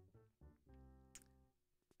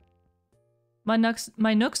 My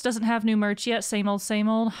Nooks doesn't have new merch yet. Same old,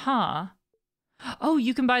 huh? Oh,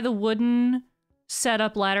 you can buy the wooden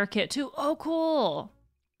setup ladder kit too. Oh, cool.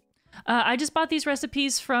 I just bought these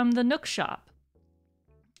recipes from the Nook shop.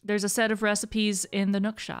 There's a set of recipes in the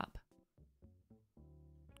Nook shop.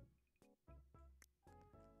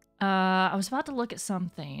 I was about to look at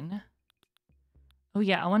something. Oh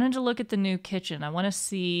yeah, I wanted to look at the new kitchen. I want to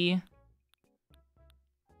see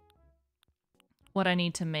what I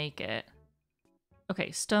need to make it.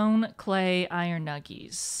 Okay, stone, clay, iron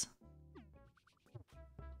nuggies.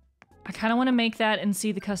 I kind of want to make that and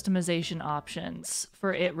see the customization options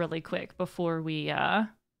for it really quick before we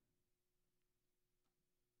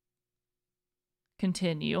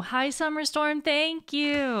continue. Hi, Summerstorm. Thank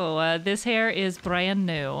you. This hair is brand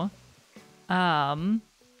new.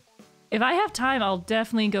 If I have time, I'll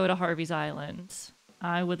definitely go to Harvey's Island.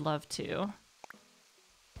 I would love to.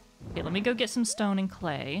 Okay, let me go get some stone and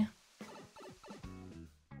clay.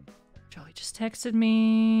 Joey just texted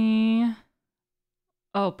me.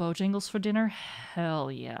 Oh, Bojangles for dinner?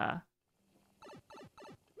 Hell yeah.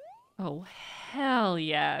 Oh, hell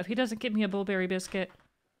yeah. If he doesn't give me a blueberry biscuit.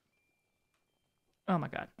 Oh my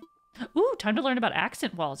god. Ooh, time to learn about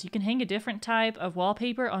accent walls. You can hang a different type of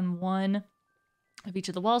wallpaper on one of each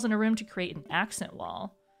of the walls in a room to create an accent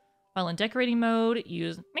wall. While in decorating mode,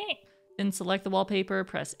 use meh, then select the wallpaper,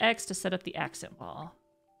 press X to set up the accent wall.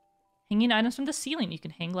 Hanging items from the ceiling. You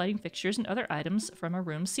can hang lighting fixtures and other items from a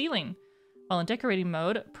room's ceiling. While in decorating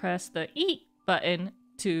mode, press the E button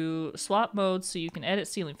to swap modes so you can edit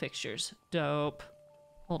ceiling fixtures. Dope.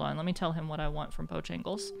 Hold on, let me tell him what I want from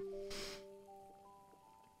Bojangles.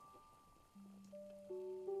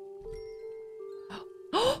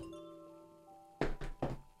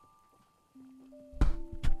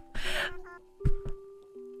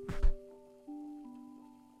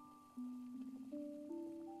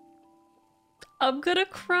 I'm gonna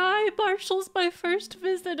cry. Marshall's my first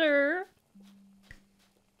visitor.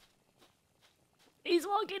 He's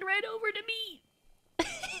walking right over to me.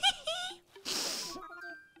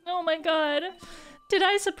 Oh my god. Did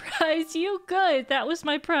I surprise you? Good. That was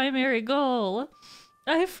my primary goal.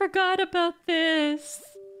 I forgot about this.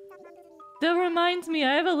 That reminds me,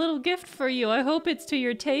 I have a little gift for you. I hope it's to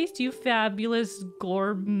your taste, you fabulous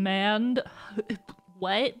gourmand.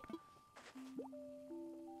 What?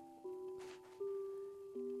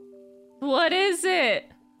 What is it?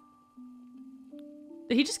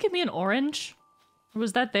 Did he just give me an orange? Or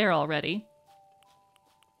was that there already?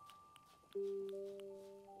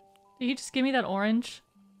 Did he just give me that orange?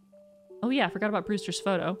 Oh yeah, I forgot about Brewster's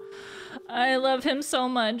photo. I love him so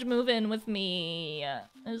much. Move in with me. I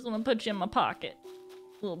just want to put you in my pocket.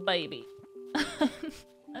 Little baby.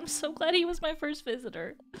 I'm so glad he was my first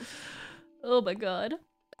visitor. Oh my god.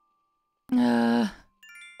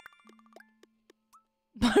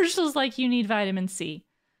 Marshall's like, you need vitamin C.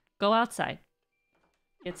 Go outside.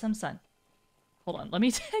 Get some sun. Hold on, let me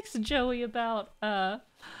text Joey about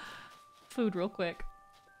food real quick.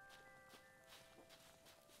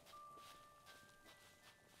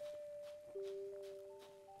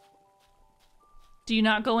 Do you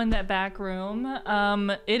not go in that back room?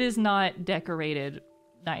 It is not decorated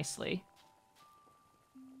nicely.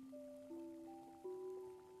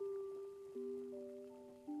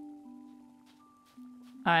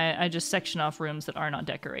 I just section off rooms that are not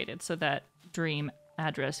decorated so that Dream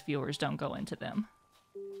address viewers don't go into them.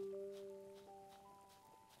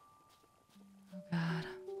 Oh god.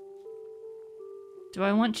 Do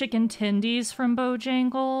I want chicken tendies from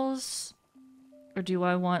Bojangles? Or do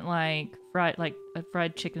I want like a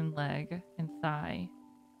fried chicken leg and thigh?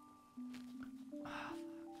 Oh, fuck.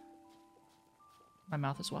 My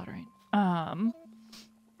mouth is watering.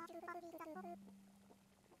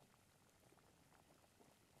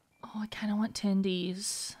 Oh, I kind of want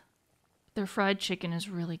tendies. Their fried chicken is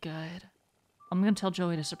really good. I'm gonna tell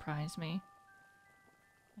Joey to surprise me.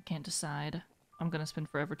 I can't decide. I'm gonna spend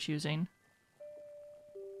forever choosing.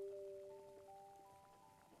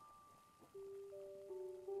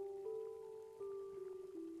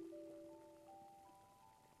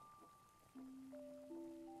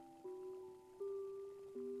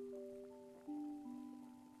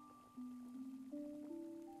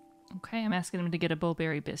 Okay, I'm asking him to get a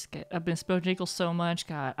Bowberry biscuit. I've missed Bojangles so much.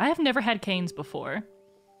 God, I have never had canes before.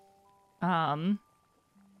 Honestly,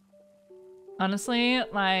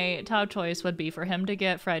 my top choice would be for him to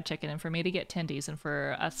get fried chicken and for me to get tendies and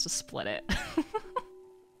for us to split it.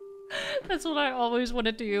 That's what I always want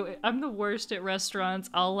to do. I'm the worst at restaurants.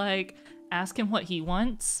 I'll like ask him what he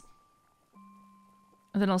wants.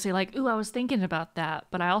 And then I'll say like, ooh, I was thinking about that,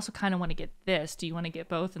 but I also kind of want to get this. Do you want to get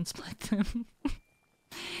both and split them?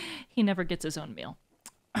 He never gets his own meal.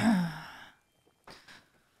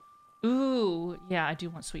 Ooh, yeah, I do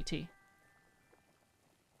want sweet tea.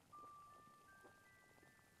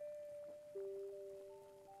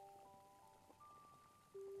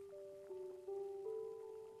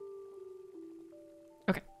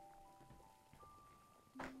 Okay.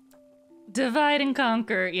 Divide and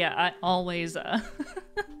conquer. Yeah, I always I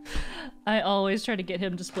always try to get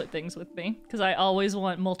him to split things with me because I always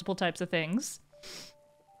want multiple types of things.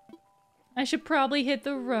 I should probably hit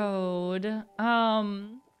the road.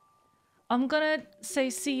 I'm gonna say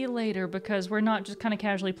see you later because we're not just kind of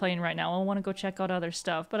casually playing right now. I want to go check out other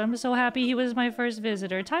stuff, but I'm so happy he was my first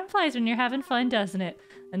visitor. Time flies when you're having fun, doesn't it?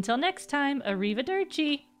 Until next time,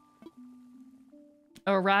 arrivederci.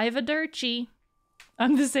 Arrivederci.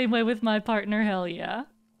 I'm the same way with my partner, hell yeah.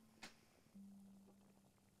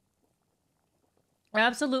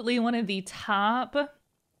 Absolutely one of the top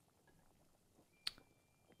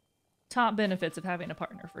benefits of having a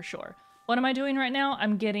partner, for sure. What am I doing right now?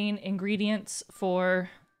 I'm getting ingredients for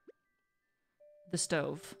the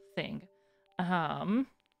stove thing. Okay,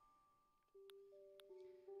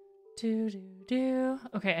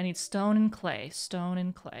 I need stone and clay. Stone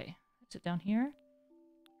and clay. Is it down here?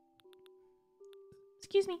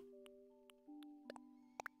 Excuse me.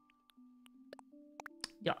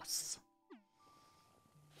 Yes.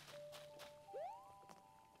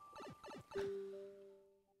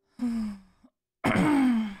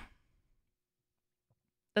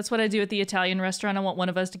 That's what I do at the Italian restaurant. I want one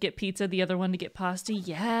of us to get pizza, the other one to get pasta.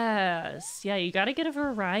 Yes. Yeah, you gotta get a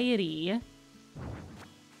variety.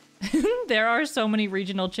 There are so many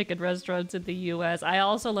regional chicken restaurants in the US. I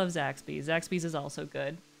also love Zaxby's. Zaxby's is also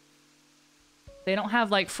good. They don't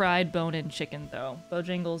have like fried bone-in chicken though.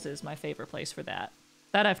 Bojangles is my favorite place for that.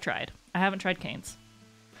 That I've tried. I haven't tried Cane's.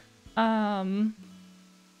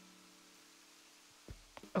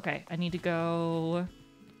 Okay, I need to go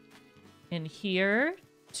in here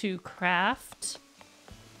to craft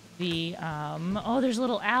the, oh, there's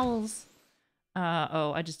little owls.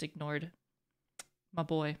 Oh, I just ignored my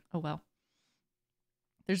boy. Oh, well.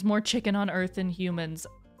 There's more chicken on Earth than humans.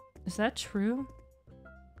 Is that true?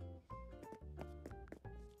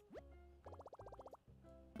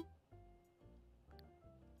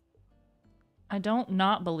 I don't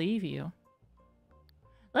not believe you.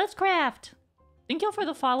 Let's craft! Thank you for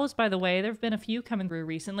the follows, by the way. There have been a few coming through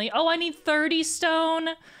recently. Oh, I need 30 stone!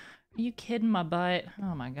 Are you kidding my butt?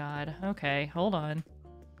 Oh my god. Okay, hold on.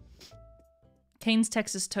 Cane's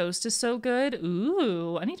Texas Toast is so good.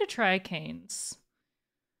 Ooh, I need to try Cane's.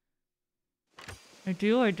 I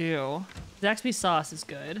do. Zaxby's sauce is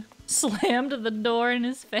good. Slammed the door in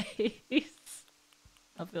his face.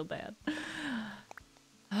 I feel bad.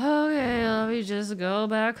 Okay, let me just go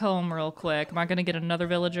back home real quick. Am I gonna get another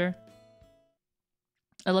villager?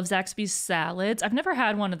 I love Zaxby's salads. I've never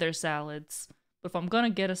had one of their salads. But if I'm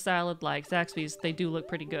gonna get a salad like Zaxby's, they do look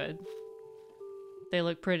pretty good. They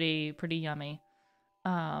look pretty yummy.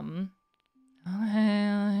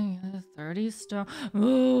 Okay, 30 stone.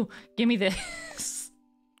 Ooh, give me this.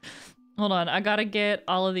 Hold on, I gotta get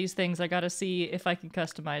all of these things. I gotta see if I can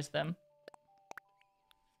customize them.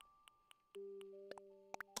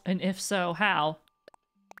 And if so, how?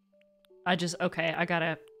 Okay,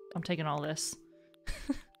 I'm taking all this.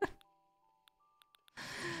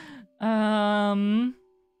 Oh,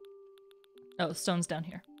 stone's down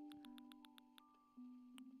here.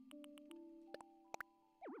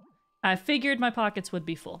 I figured my pockets would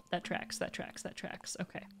be full. That tracks.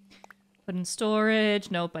 Okay. Put in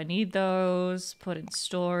storage. Nope, I need those. Put in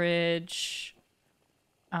storage.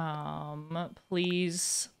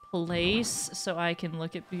 Please place so I can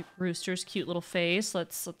look at Brewster's cute little face.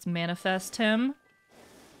 Let's manifest him.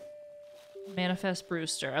 Manifest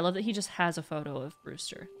Brewster. I love that he just has a photo of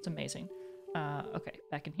Brewster. It's amazing. Okay,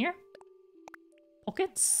 back in here.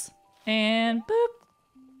 Pockets. And boop.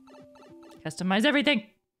 Customize everything.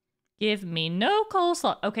 Give me no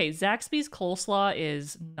coleslaw. Okay, Zaxby's coleslaw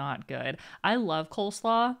is not good. I love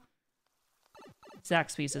coleslaw.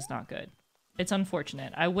 Zaxby's is not good. It's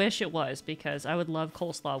unfortunate. I wish it was because I would love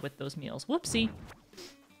coleslaw with those meals. Whoopsie.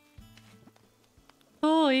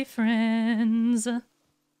 Boyfriends.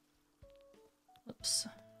 Oops.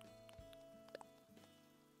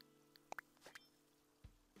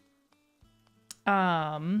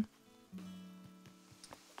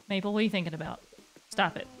 Maple, what are you thinking about?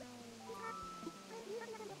 Stop it.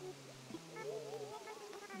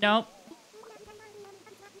 Nope.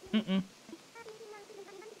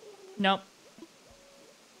 Nope.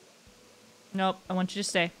 Nope, I want you to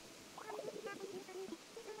stay.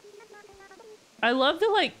 I love that,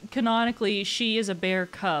 like, canonically, she is a bear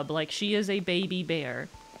cub. Like, she is a baby bear.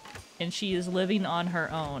 And she is living on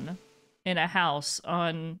her own in a house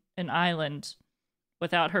on an island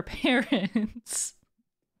without her parents.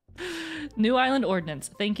 New island ordinance.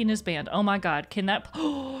 Thanking is banned. Oh my god, can that...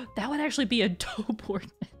 Oh, that would actually be a dope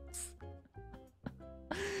ordinance.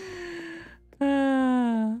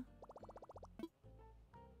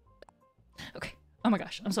 Okay. Oh my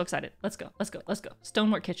gosh, I'm so excited. Let's go.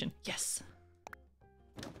 Stonework kitchen. Yes.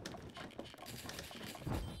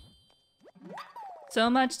 So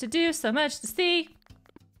much to do, so much to see.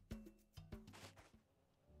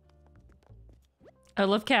 I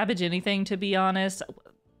love cabbage anything, to be honest.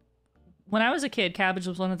 When I was a kid, cabbage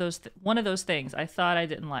was one of those things I thought I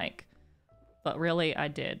didn't like. But really, I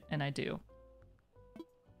did, and I do.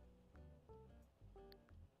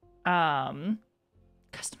 Customize.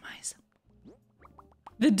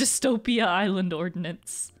 The Dystopia Island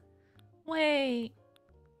Ordinance. Wait.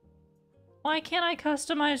 Why can't I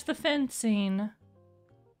customize the fencing?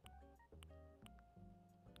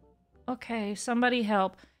 Okay, somebody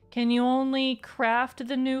help. Can you only craft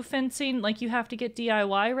the new fencing? Like, you have to get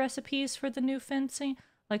DIY recipes for the new fencing?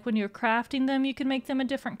 Like, when you're crafting them, you can make them a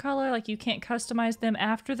different color? Like, you can't customize them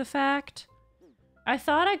after the fact? I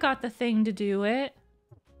thought I got the thing to do it.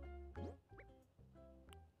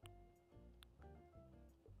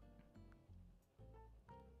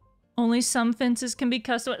 Only some fences can be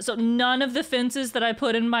customized. So none of the fences that I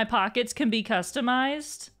put in my pockets can be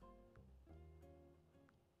customized?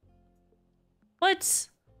 What?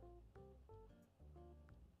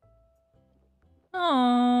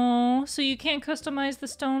 Oh, so you can't customize the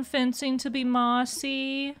stone fencing to be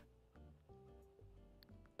mossy?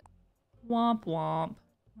 Womp womp.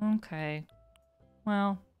 Okay.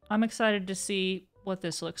 Well, I'm excited to see what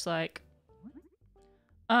this looks like.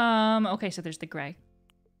 Okay, so there's the gray.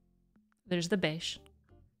 There's the beige.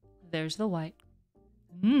 There's the white.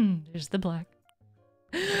 There's the black.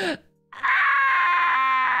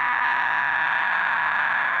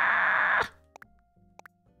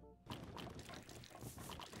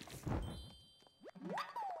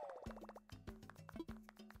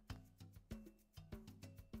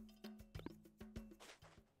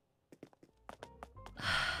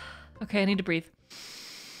 Okay, I need to breathe.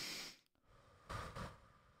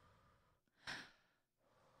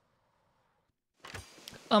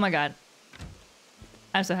 Oh my god.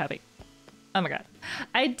 I'm so happy. Oh my god.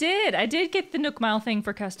 I did get the Nook Mile thing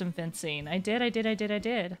for custom fencing. I did.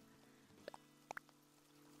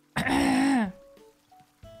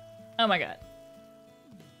 Oh my god.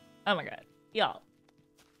 Oh my god. Y'all.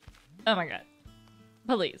 Oh my god.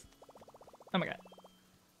 Please. Oh my god.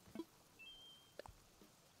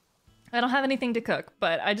 I don't have anything to cook,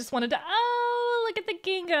 but I just wanted to... Oh, look at the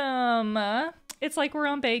gingham. It's like we're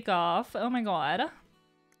on Bake Off. Oh my god.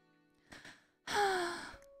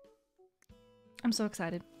 I'm so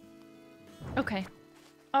excited. Okay.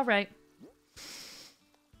 All right.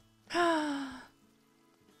 All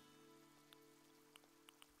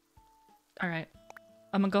right.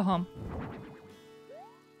 I'm gonna go home.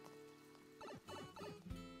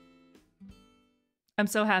 I'm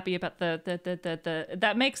so happy about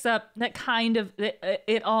that makes up, that kind of,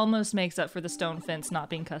 it almost makes up for the stone fence not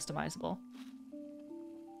being customizable.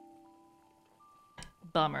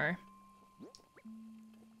 Bummer.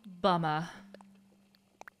 Bummer.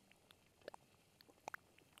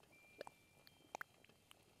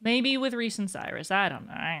 Maybe with Reese and Cyrus. I don't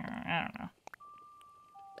know. I don't know.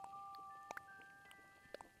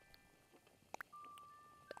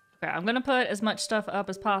 Okay, I'm gonna put as much stuff up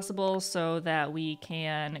as possible so that we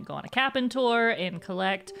can go on a Cap'n tour and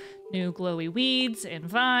collect new glowy weeds and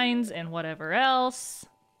vines and whatever else.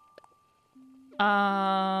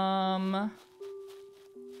 I'm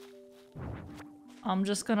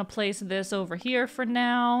just gonna place this over here for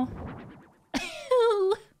now.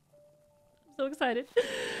 I'm so excited.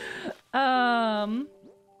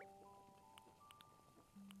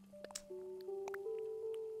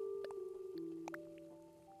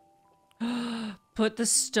 Put the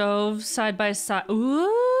stove side by side.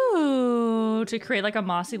 Ooh, to create like a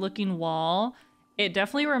mossy looking wall. It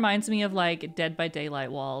definitely reminds me of like Dead by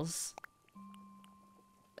Daylight walls.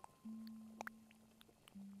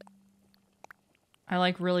 I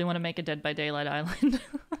like really want to make a Dead by Daylight island.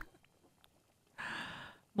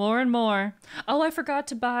 More and more. Oh, I forgot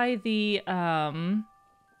to buy the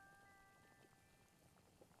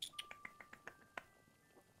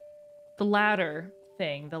ladder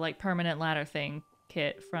thing, the like permanent ladder thing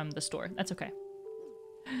kit from the store. That's okay.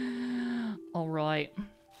 All right.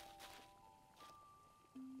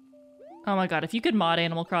 Oh my god, if you could mod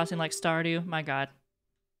Animal Crossing like Stardew, my god.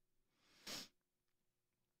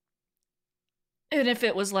 And if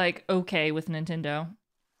it was like okay with Nintendo.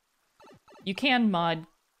 You can mod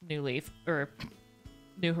New Leaf or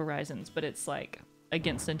New Horizons, but it's like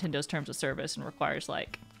against Nintendo's terms of service and requires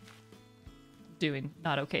like doing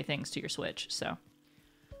not okay things to your Switch, so.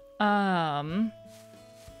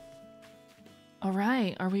 All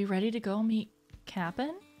right, are we ready to go meet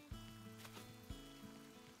Cap'n?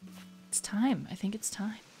 It's time. I think it's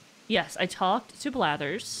time. Yes, I talked to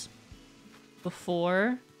Blathers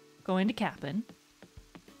before going to Cap'n.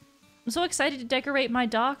 I'm so excited to decorate my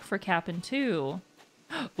dock for Cap'n too.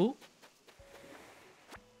 Ooh.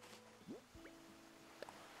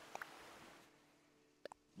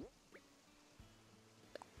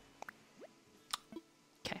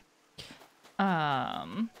 Okay.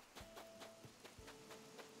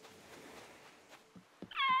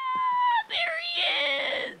 There he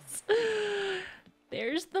is!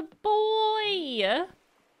 There's the boy!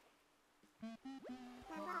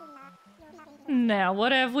 Now,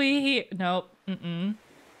 what have we here? Nope.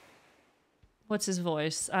 What's his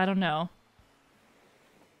voice? I don't know.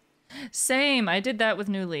 Same. I did that with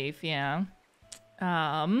New Leaf, yeah.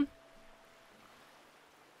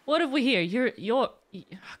 What have we here? Your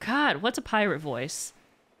God, what's a pirate voice?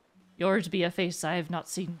 Yours be a face I have not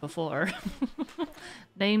seen before.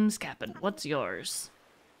 Name's Cap'n. What's yours?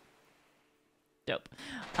 Dope.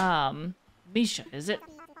 Misha, is it?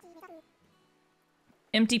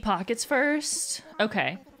 Empty pockets first?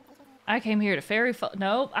 Okay. I came here to ferry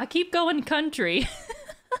nope, I keep going country.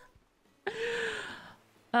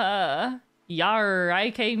 Yar,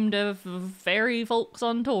 I came to ferry folks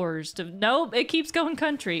on tours to... Nope, it keeps going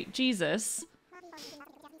country. Jesus.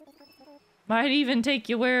 Might even take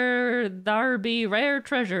you where there be rare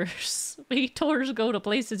treasures. Me tours go to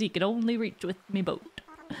places you can only reach with me boat.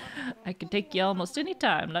 I can take you almost any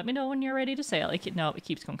time. Let me know when you're ready to sail. No, it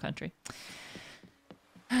keeps going country.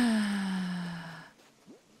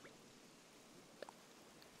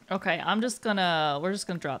 Okay, we're just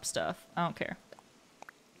gonna drop stuff. I don't care.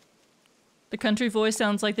 The country voice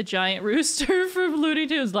sounds like the giant rooster from Looney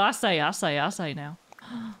Tunes. I say now.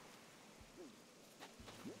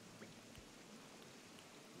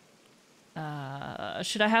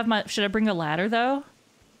 Should I bring a ladder though?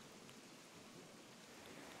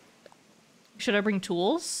 Should I bring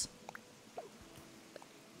tools?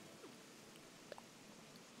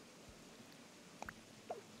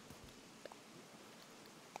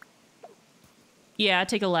 Yeah,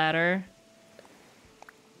 take a ladder.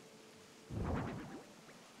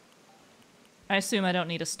 I assume I don't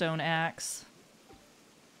need a stone axe.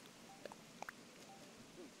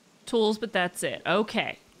 Tools, but that's it.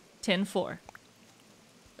 Okay. 10-4.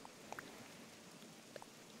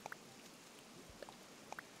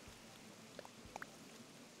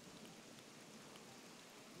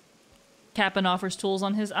 Cap'n offers tools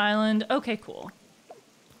on his island. Okay, cool.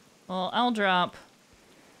 Well, I'll drop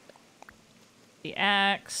the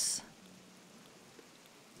axe.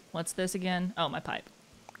 What's this again? Oh, my pipe.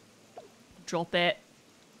 Drop it.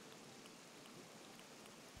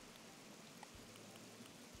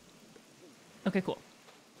 Okay, cool.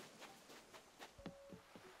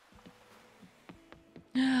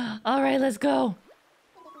 All right, let's go.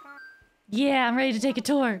 Yeah, I'm ready to take a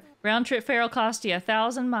tour. Round trip fare will cost you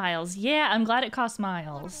 1,000 miles. Yeah, I'm glad it costs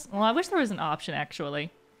miles. Well, I wish there was an option,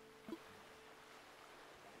 actually.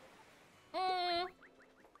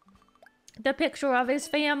 The picture of his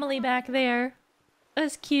family back there.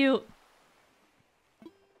 That's cute.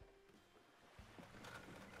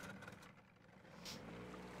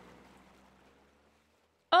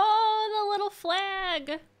 Oh, the little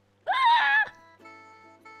flag. Ah!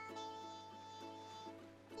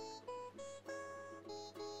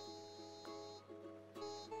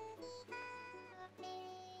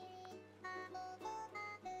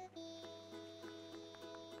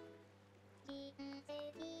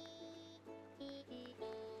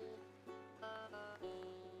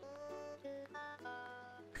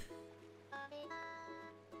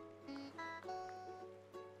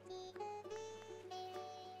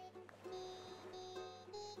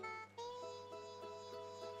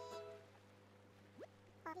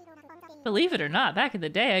 Believe it or not, back in the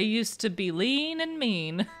day, I used to be lean and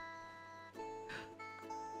mean.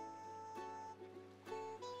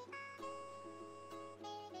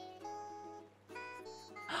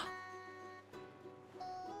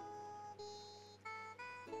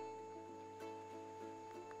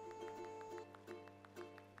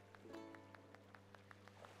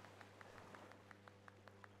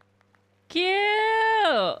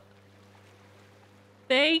 Cute!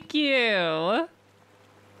 Thank you!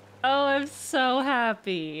 Oh, I'm so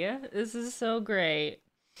happy. This is so great.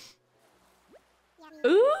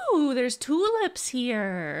 Ooh, there's tulips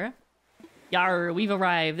here. Yar, we've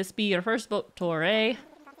arrived. This be your first boat tour, eh?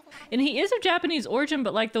 And he is of Japanese origin,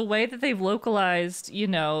 but like the way that they've localized, you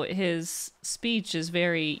know, his speech is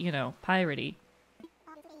very, you know, piratey.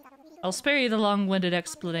 I'll spare you the long-winded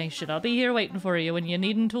explanation. I'll be here waiting for you when you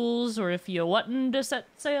needin' tools or if you wantin' to set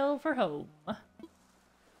sail for home.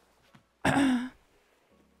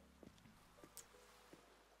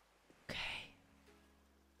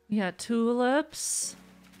 We got tulips.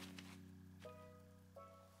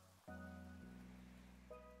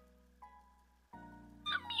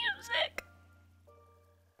 Music.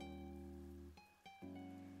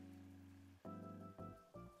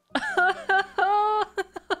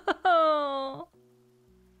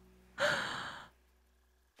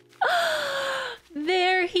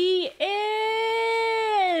 There he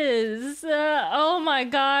is! Oh my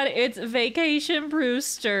god, it's Vacation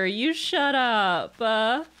Brewster. You shut up.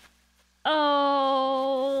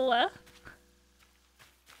 Oh.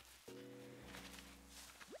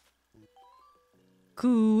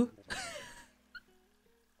 Cool.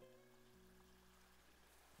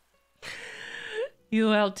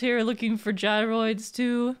 You out here looking for gyroids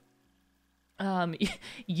too?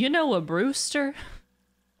 You know a Brewster?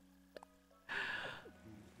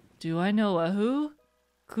 Do I know a who?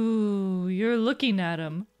 Cool, you're looking at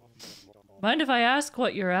him. Mind if I ask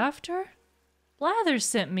what you're after? Blather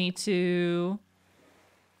sent me to...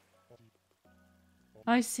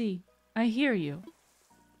 I see. I hear you.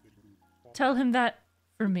 Tell him that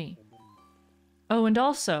for me. Oh, and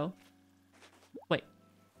also... Wait,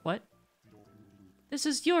 what? This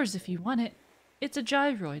is yours if you want it. It's a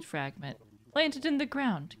gyroid fragment. Plant it in the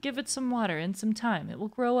ground. Give it some water and some time. It will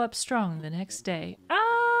grow up strong the next day.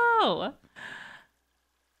 Oh!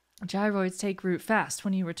 Gyroids take root fast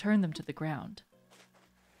when you return them to the ground.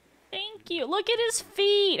 Thank you. Look at his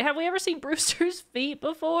feet. Have we ever seen Brewster's feet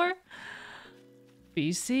before?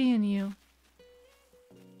 Be seeing you.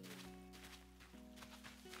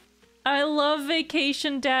 I love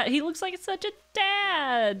Vacation Dad. He looks like such a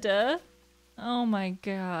dad. Oh my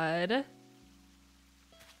god.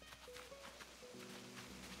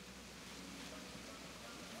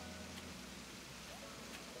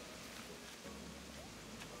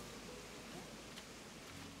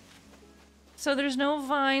 So there's no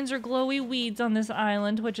vines or glowy weeds on this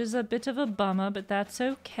island, which is a bit of a bummer, but that's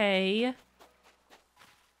okay.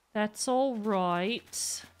 That's all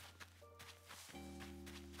right.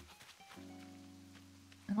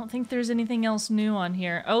 I don't think there's anything else new on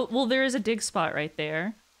here. Oh, well, there is a dig spot right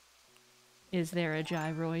there. Is there a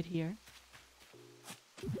gyroid here?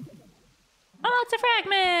 Oh, it's a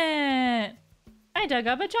fragment! I dug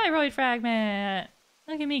up a gyroid fragment!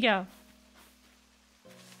 Look at me go.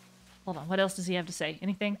 Hold on, what else does he have to say?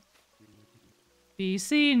 Anything? Be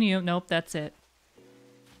seeing you. Nope, that's it.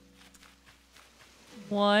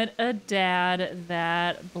 What a dad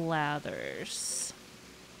that blathers.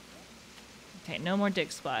 Okay, no more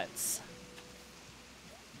dig spots.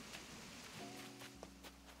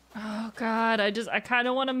 Oh god, I kind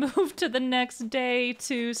of want to move to the next day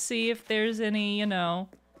to see if there's any, you know,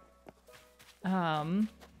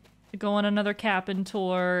 to go on another cabin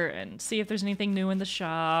tour and see if there's anything new in the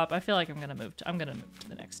shop. I feel like I'm gonna move to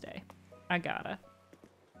the next day. I gotta.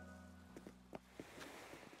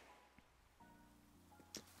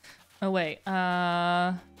 Oh wait,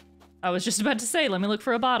 I was just about to say, let me look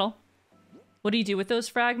for a bottle. What do you do with those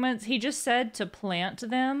fragments? He just said to plant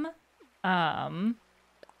them, and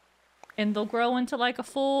they'll grow into like a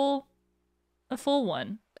full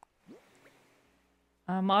one.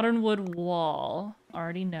 Modern wood wall.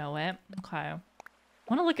 Already know it. Okay. I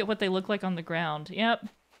want to look at what they look like on the ground. Yep.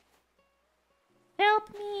 Help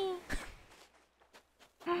me!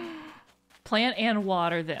 Plant and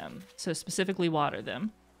water them. So specifically water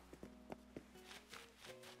them.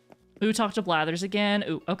 Ooh, talk to Blathers again.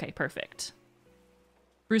 Ooh, okay, perfect.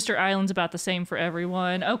 Brewster Island's about the same for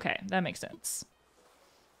everyone. Okay, that makes sense.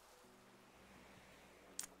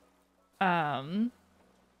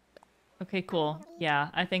 Okay, cool. Yeah,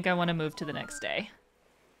 I think I want to move to the next day.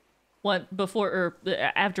 What, before, or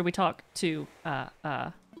after we talk to,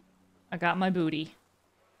 I got my booty.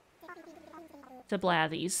 To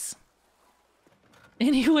Blathies.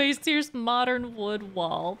 Anyways, here's modern wood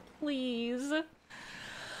wall. Please.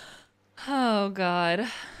 Oh, God.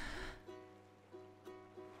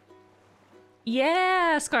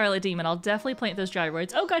 Yeah, Scarlet Demon. I'll definitely plant those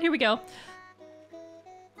gyroids. Oh, God, here we go.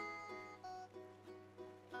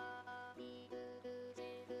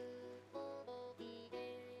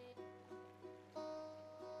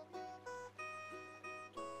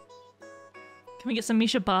 Can we get some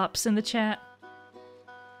Misha Bops in the chat?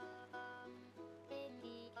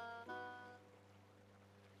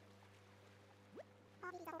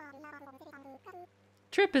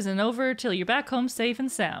 Trip isn't over till you're back home safe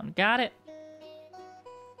and sound. Got it?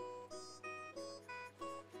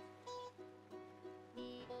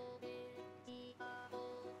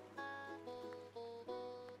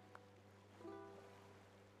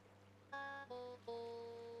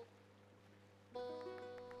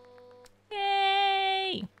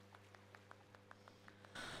 Yay!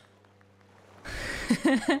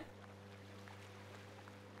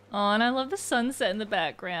 Oh, and I love the sunset in the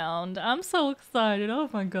background. I'm so excited. Oh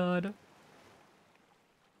my god.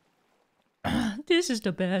 This is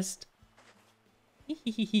the best.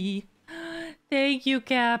 Thank you,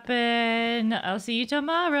 Captain. I'll see you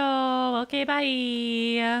tomorrow. Okay,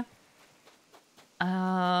 bye.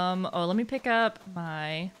 Oh, let me pick up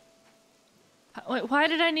my... Wait, why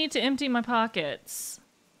did I need to empty my pockets?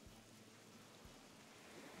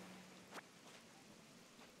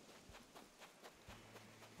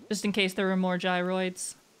 Just in case there were more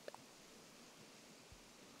gyroids.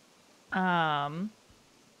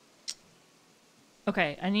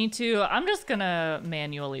 Okay, I need to... I'm just gonna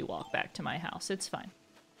manually walk back to my house. It's fine.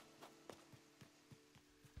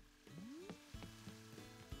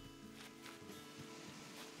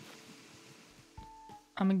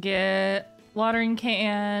 I'm gonna get watering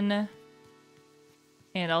can.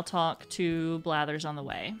 And I'll talk to Blathers on the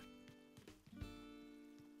way.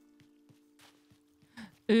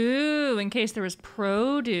 Ooh, in case there was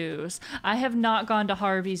produce. I have not gone to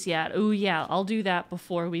Harvey's yet. Ooh, yeah, I'll do that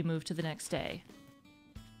before we move to the next day.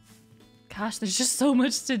 Gosh, there's just so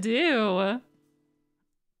much to do.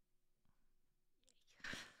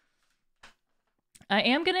 I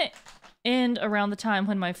am gonna end around the time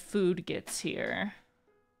when my food gets here.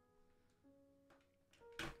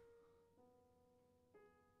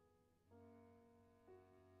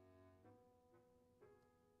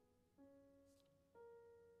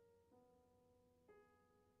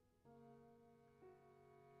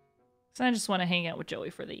 So I just want to hang out with Joey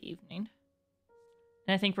for the evening.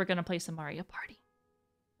 And I think we're going to play some Mario Party.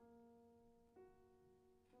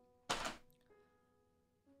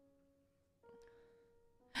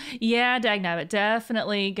 Yeah, dagnabbit.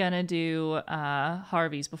 Definitely gonna do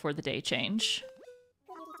Harvey's before the day change.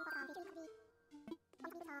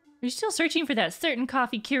 Are you still searching for that certain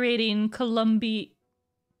coffee curating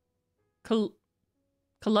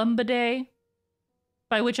Columbidae?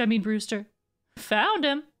 By which I mean Brewster. Found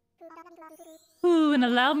him! Ooh, and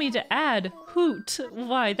allow me to add, hoot.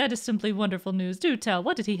 Why, that is simply wonderful news. Do tell,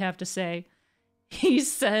 what did he have to say? He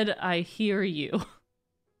said, I hear you.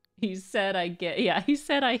 He said, he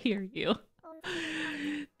said, I hear you.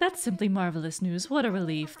 That's simply marvelous news. What a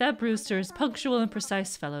relief. That Brewster is punctual and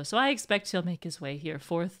precise fellow, so I expect he'll make his way here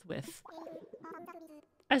forthwith.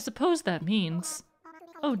 I suppose that means...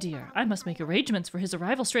 Oh dear, I must make arrangements for his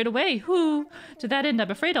arrival straight away. Whoo! To that end,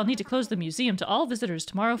 I'm afraid I'll need to close the museum to all visitors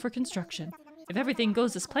tomorrow for construction. If everything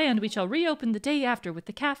goes as planned, we shall reopen the day after with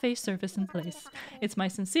the cafe service in place. It's my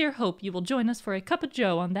sincere hope you will join us for a cup of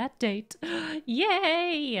joe on that date.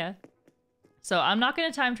 Yay! So I'm not going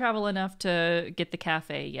to time travel enough to get the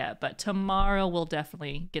cafe yet, but tomorrow we'll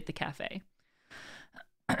definitely get the cafe.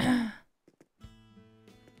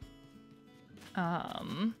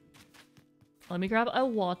 Let me grab a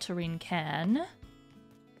watering can.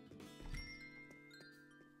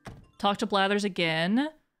 Talk to Blathers again.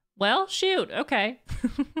 Well, shoot, okay.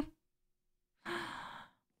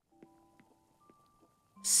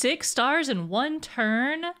 6 stars in 1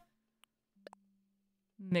 turn.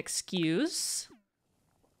 Excuse.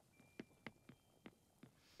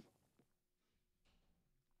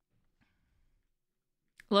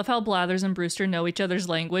 Love how Blathers and Brewster know each other's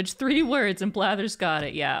language. 3 words and Blathers got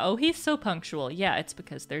it. Yeah. Oh, he's so punctual. Yeah, it's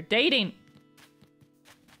because they're dating.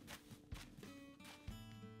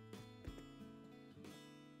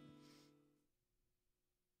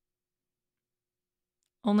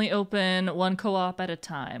 Only open 1 co-op at a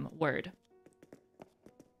time. Word.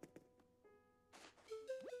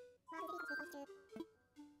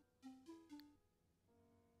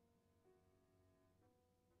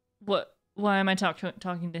 What? Why am I talking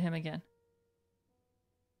to him again?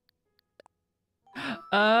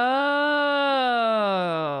 Oh.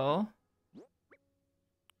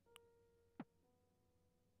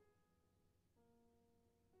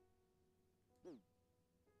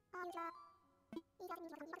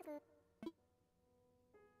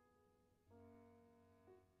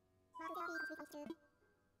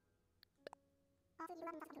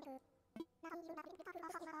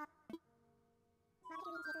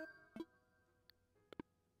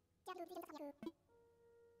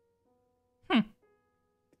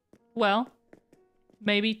 Well,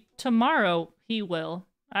 maybe tomorrow he will.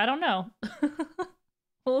 I don't know.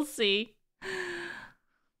 We'll see.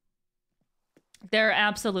 They're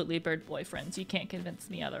absolutely bird boyfriends. You can't convince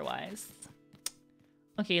me otherwise.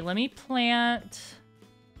 Okay, let me plant...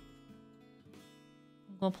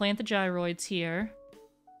 We'll plant the gyroids here.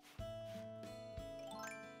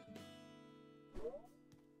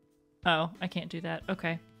 Oh, I can't do that.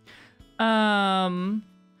 Okay.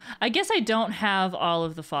 I guess I don't have all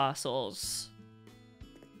of the fossils.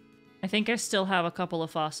 I think I still have a couple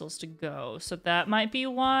of fossils to go, so that might be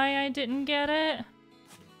why I didn't get it.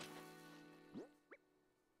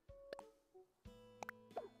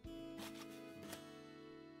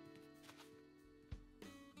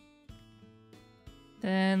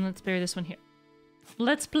 Then let's bury this one here.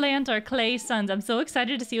 Let's plant our clay suns. I'm so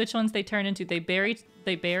excited to see which ones they turn into. They better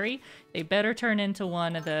turn into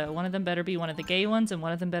one of them better be one of the gay ones, and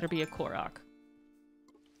one of them better be a Korok.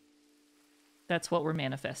 That's what we're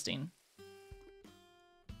manifesting.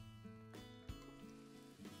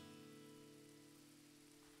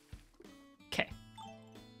 Okay.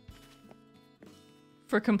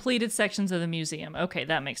 For completed sections of the museum. Okay,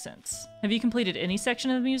 that makes sense. Have you completed any section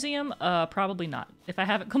of the museum? Probably not. If I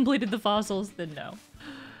haven't completed the fossils, then no.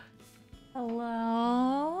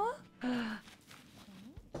 Hello? Thank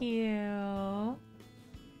you.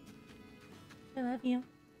 I love you.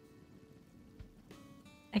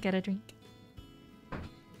 I got a drink.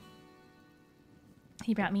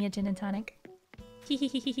 He brought me a gin and tonic.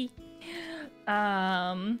 Excuse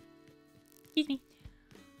me.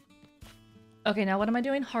 Okay, now what am I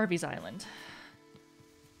doing? Harvey's Island.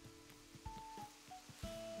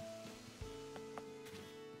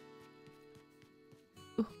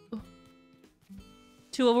 Ooh, ooh.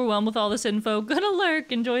 Too overwhelmed with all this info. Gonna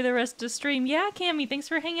lurk. Enjoy the rest of the stream. Yeah, Cammy, thanks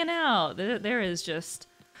for hanging out. There's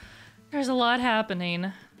a lot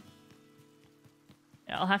happening.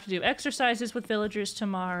 Yeah, I'll have to do exercises with villagers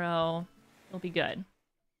tomorrow. It'll be good.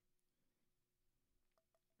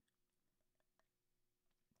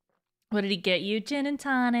 What did he get you? Gin and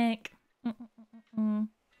tonic.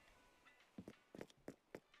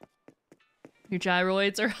 Your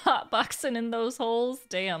gyroids are hotboxing in those holes?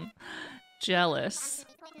 Damn. Jealous.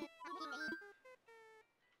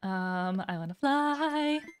 I wanna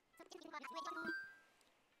fly.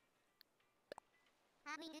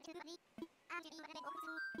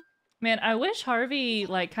 Man, I wish Harvey,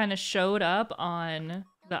 like, kind of showed up on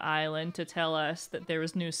the island to tell us that there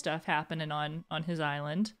was new stuff happening on his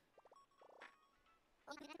island.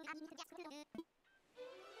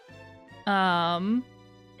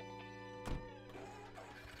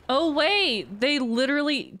 Oh wait, they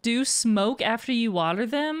literally do smoke after you water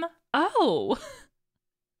them? Oh!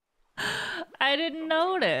 I didn't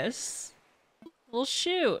notice. Well,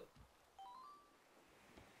 shoot.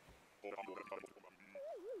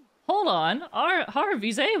 Hold on,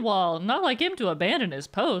 Harvey's AWOL. Not like him to abandon his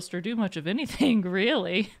post or do much of anything,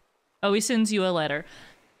 really. Oh, he sends you a letter.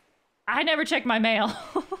 I never check my mail.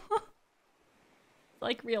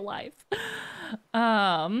 Like real life.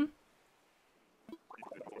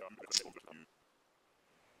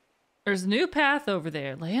 There's a new path over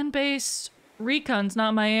there. Land-based recon's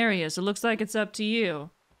not my area, so it looks like it's up to you.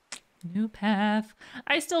 New path.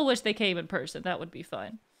 I still wish they came in person. That would be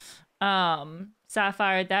fun.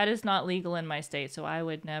 Sapphire, that is not legal in my state, so I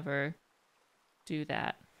would never do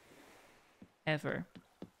that. Ever.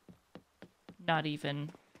 Not even.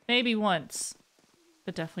 Maybe once,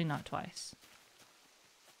 but definitely not twice.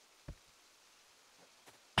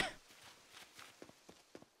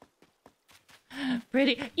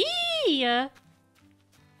 Pretty. Eee!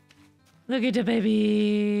 Look at the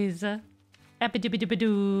babies. Happy doo doo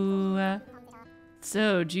doo.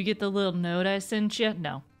 So, did you get the little note I sent you?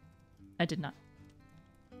 No, I did not.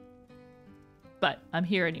 But I'm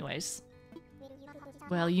here anyways.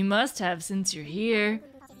 Well, you must have since you're here.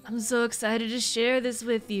 I'm so excited to share this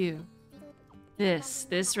with you. This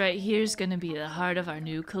right here is gonna be the heart of our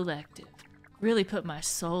new collective. Really put my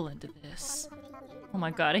soul into this. Oh my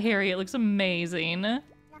god, Harriet looks amazing.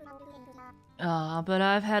 Aw, but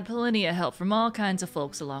I've had plenty of help from all kinds of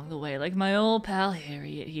folks along the way, like my old pal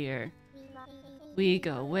Harriet here. We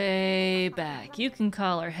go way back. You can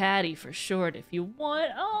call her Hattie for short if you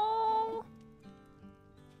want. Oh!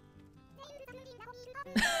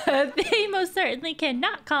 They most certainly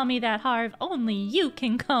cannot call me that, Harv. Only you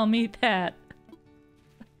can call me that.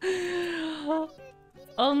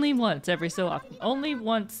 Only once every so often. Only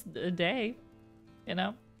once a day. You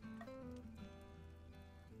know?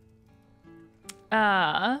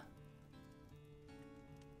 I'm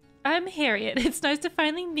Harriet. It's nice to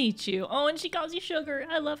finally meet you. Oh, and she calls you Sugar.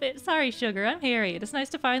 I love it. Sorry, Sugar. I'm Harriet. It's nice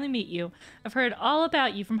to finally meet you. I've heard all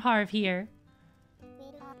about you from Harv here.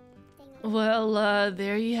 Well,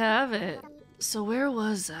 there you have it. So where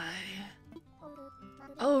was I?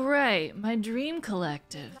 Oh, right. My dream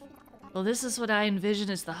collective. Well, this is what I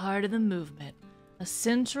envision as the heart of the movement. A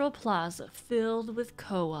central plaza filled with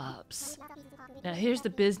co-ops. Now here's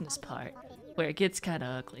the business part, where it gets kinda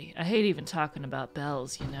ugly. I hate even talking about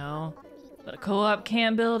bells, you know? But a co-op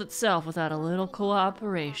can't build itself without a little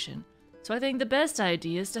cooperation. So I think the best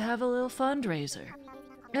idea is to have a little fundraiser.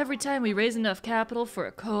 Every time we raise enough capital for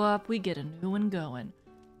a co-op, we get a new one going.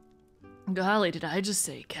 Golly, did I just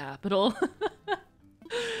say capital?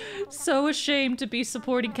 So ashamed to be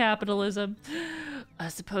supporting capitalism. I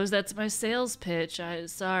suppose that's my sales pitch.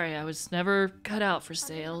 Sorry, I was never cut out for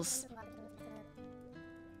sales.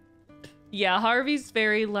 Yeah, Harvey's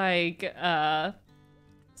very like,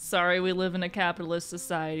 sorry we live in a capitalist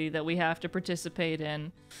society that we have to participate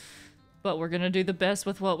in, but we're gonna do the best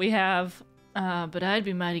with what we have. But I'd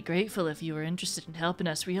be mighty grateful if you were interested in helping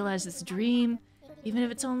us realize this dream, even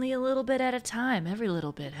if it's only a little bit at a time. Every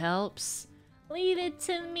little bit helps. Leave it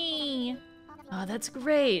to me. Oh, that's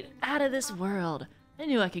great. Out of this world. I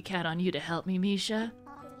knew I could count on you to help me, Misha.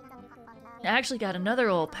 I actually got another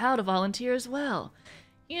old pal to volunteer as well.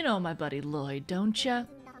 You know my buddy Lloyd, don't ya?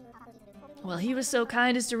 Well, he was so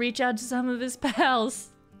kind as to reach out to some of his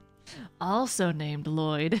pals, also named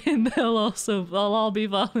Lloyd, and they'll all be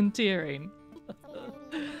volunteering.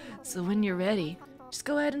 So when you're ready, just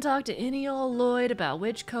go ahead and talk to any old Lloyd about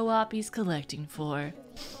which co-op he's collecting for.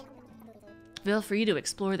 Feel free to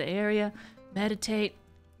explore the area, meditate,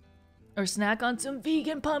 or snack on some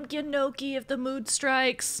vegan pumpkin gnocchi if the mood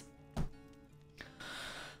strikes.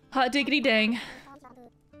 Hot diggity dang.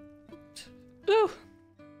 Ooh.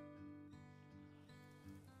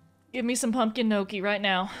 Give me some pumpkin gnocchi right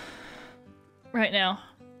now. Right now.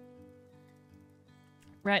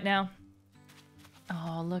 Right now.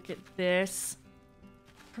 Oh, look at this.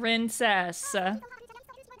 Princess.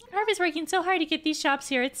 Harvey's working so hard to get these shops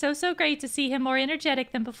here. It's so great to see him more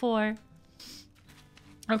energetic than before.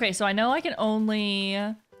 Okay, so I know I can only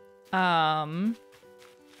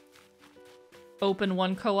open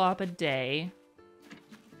one co-op a day.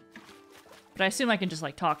 But I assume I can just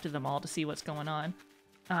like talk to them all to see what's going on.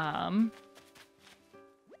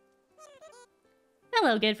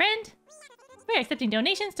 Hello, good friend. We're accepting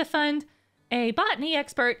donations to fund a botany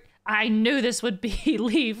expert. I knew this would be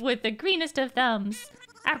Leaf with the greenest of thumbs.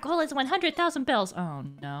 Our goal is 100,000 bells. Oh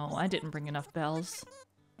no, I didn't bring enough bells.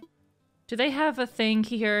 Do they have a thing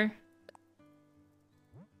here?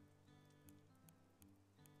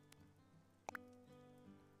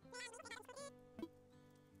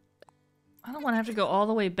 I don't want to have to go all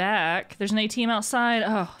the way back. There's an ATM outside.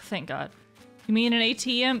 Oh, thank God. You mean an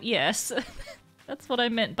ATM? Yes. That's what I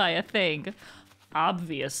meant by a thing.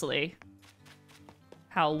 Obviously.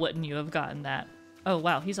 How wouldn't you have gotten that? Oh,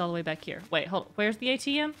 wow. He's all the way back here. Wait, hold on. Where's the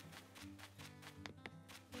ATM?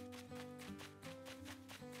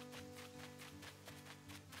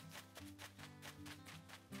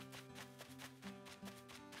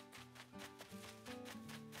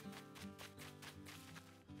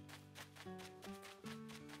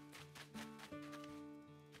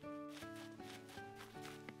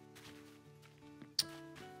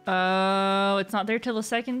 Oh, it's not there till the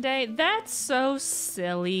second day? That's so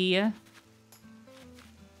silly.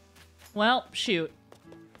 Well, shoot.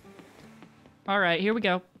 Alright, here we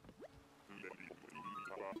go.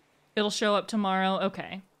 It'll show up tomorrow.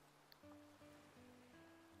 Okay.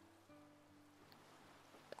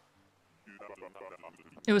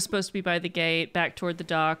 It was supposed to be by the gate, back toward the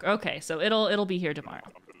dock. Okay, so it'll be here tomorrow.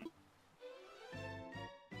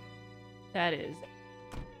 That is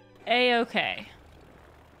A-okay.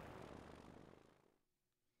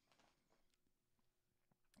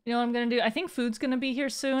 You know what I'm gonna do? I think food's gonna be here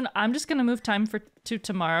soon. I'm just gonna move time to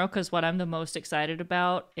tomorrow because what I'm the most excited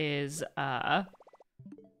about is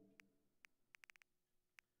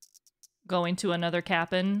going to another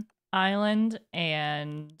Cap'n island,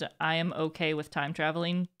 and I am okay with time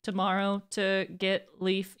traveling tomorrow to get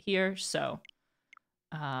Leaf here, so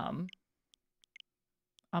I'm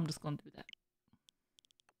just gonna do that.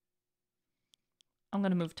 I'm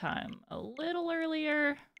gonna move time a little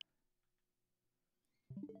earlier.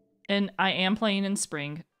 And I am playing in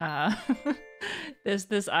spring.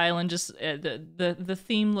 This island just the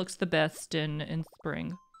theme looks the best in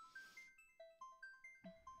spring.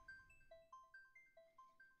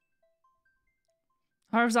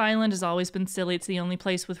 Harv's Island has always been silly. It's the only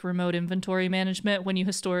place with remote inventory management when you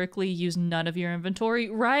historically use none of your inventory,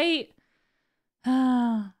 right?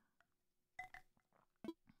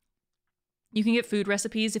 You can get food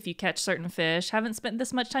recipes if you catch certain fish. Haven't spent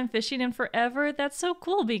this much time fishing in forever. That's so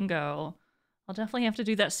cool, Bingo. I'll definitely have to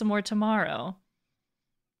do that some more tomorrow.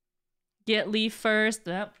 Get Leaf first.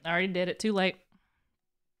 Oh, I already did it. Too late.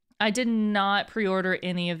 I did not pre-order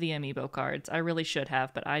any of the amiibo cards. I really should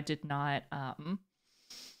have, but I did not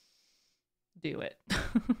do it.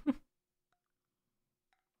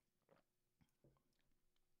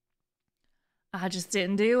 I just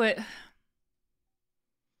didn't do it.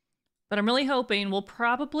 But I'm really hoping we'll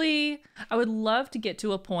probably... I would love to get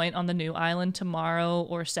to a point on the new island tomorrow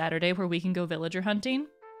or Saturday where we can go villager hunting.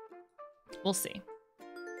 We'll see.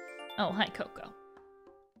 Oh, hi, Coco.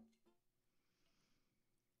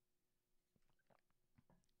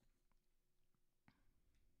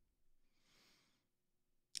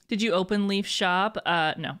 Did you open Leaf Shop?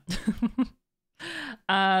 No.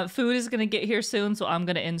 Food is gonna get here soon, so I'm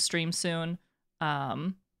gonna end stream soon.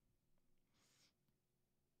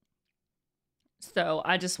 So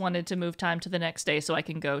I just wanted to move time to the next day so I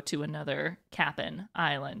can go to another Cap'n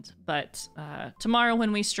island. But tomorrow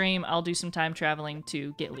when we stream, I'll do some time traveling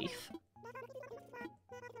to get Leaf.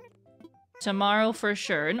 Tomorrow for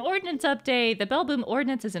sure. An ordinance update. The Bell Boom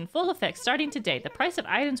ordinance is in full effect starting today. The price of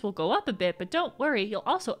items will go up a bit, but don't worry, you'll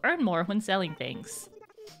also earn more when selling things.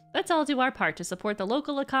 Let's all do our part to support the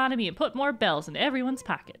local economy and put more bells in everyone's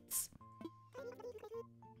pockets.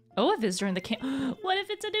 Oh, a visitor in the camp. What if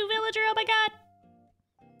it's a new villager? Oh my god!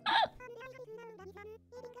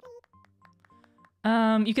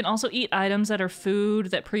 You can also eat items that are food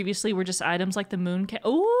that previously were just items like the moon cat.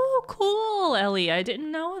 Oh, cool, Ellie. I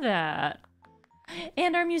didn't know that.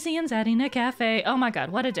 And our museum's adding a cafe. Oh my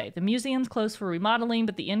god, what a day. The museum's closed for remodeling,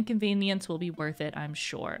 but the inconvenience will be worth it, I'm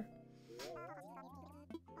sure.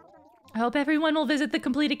 I hope everyone will visit the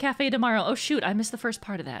completed cafe tomorrow. Oh shoot, I missed the first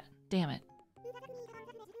part of that. Damn it.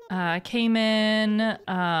 I came in,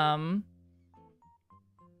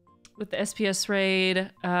 with the SPS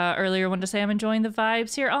raid earlier. Wanted to say I'm enjoying the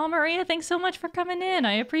vibes here. Oh, Maria, thanks so much for coming in.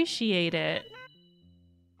 I appreciate it.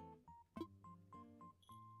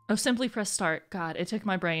 Oh, simply press start. God, it took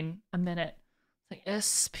my brain a minute. Like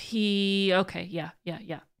SP. Okay, yeah.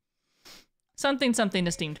 Something,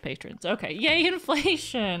 esteemed patrons. Okay, yay,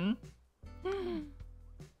 inflation.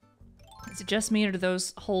 Is it just me or do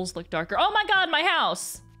those holes look darker? Oh my god, my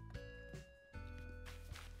house!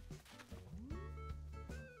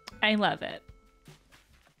 I love it.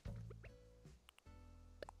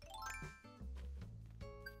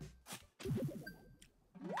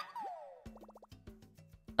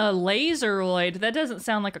 A laseroid? That doesn't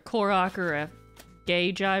sound like a Korok or a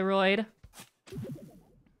gay gyroid.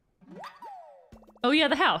 Oh yeah,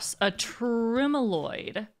 the house. A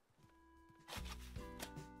tremoloid.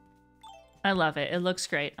 I love it. It looks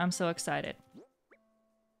great. I'm so excited.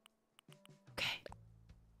 Okay.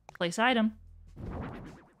 Place item.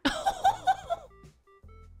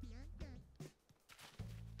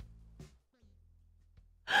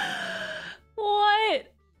 What?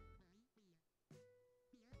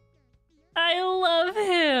 I love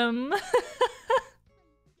him.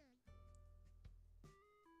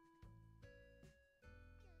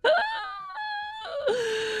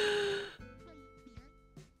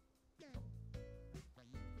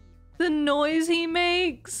 The noise he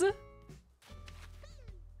makes.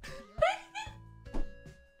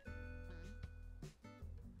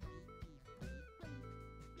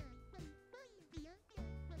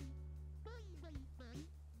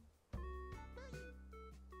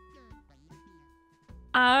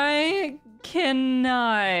 I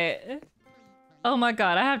cannot. Oh my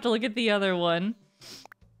god, I have to look at the other one.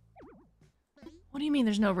 What do you mean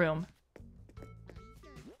there's no room?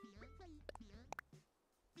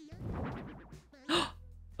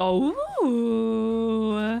 Oh.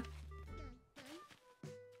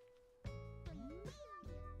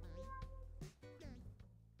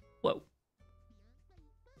 Whoa.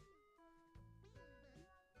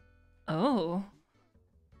 Oh.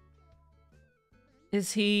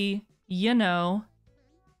 Is he, you know?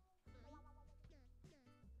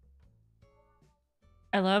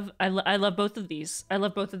 I love both of these. I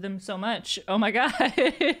love both of them so much. Oh my god.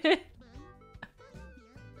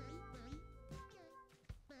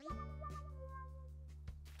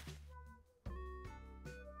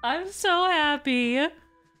 I'm so happy.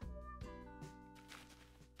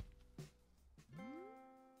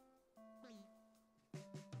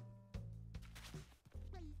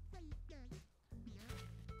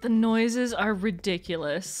 The noises are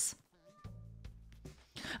ridiculous.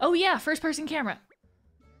 Oh yeah, first person camera.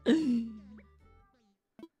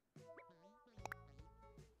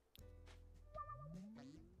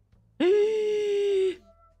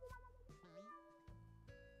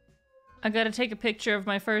 I gotta take a picture of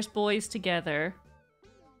my first boys together.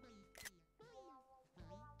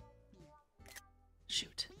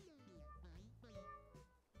 Shoot.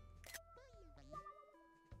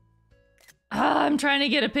 Ah, I'm trying to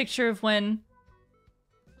get a picture of when...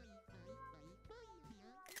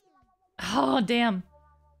 Oh, damn.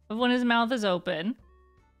 Of when his mouth is open.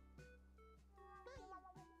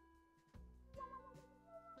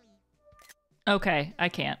 Okay, I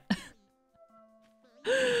can't.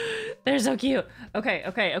 They're so cute. Okay,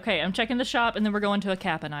 okay, okay. I'm checking the shop and then we're going to a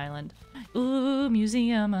Cap'n Island. Ooh,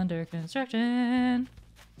 museum under construction.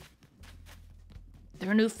 There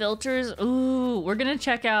are new filters. Ooh, we're gonna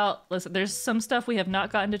check out. Listen, there's some stuff we have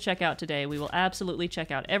not gotten to check out today. We will absolutely check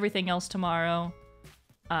out everything else tomorrow.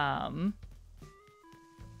 Well,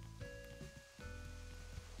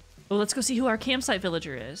 let's go see who our campsite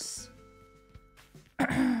villager is.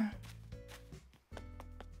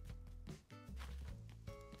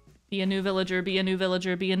 Be a new villager, be a new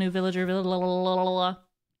villager, be a new villager. Blah, blah, blah, blah, blah.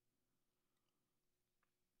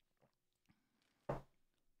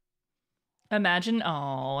 Imagine,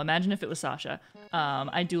 oh, imagine if it was Sasha.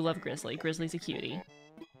 I do love Grizzly. Grizzly's a cutie.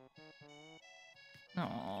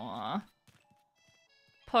 Aww.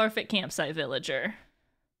 Perfect campsite villager.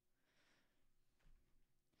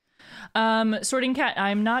 Sorting Cat,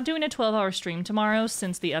 I'm not doing a 12-hour stream tomorrow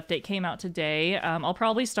since the update came out today. I'll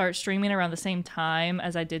probably start streaming around the same time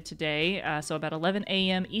as I did today, so about 11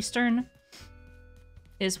 a.m. Eastern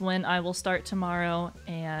is when I will start tomorrow,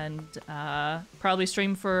 and probably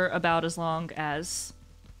stream for about as long as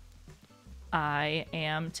I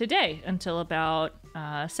am today, until about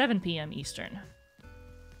 7 p.m. Eastern.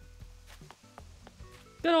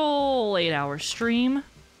 Good ol' 8-hour stream.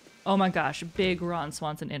 Oh my gosh, big Ron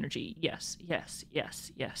Swanson energy. Yes, yes,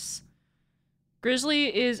 yes, yes.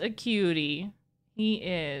 Grizzly is a cutie. He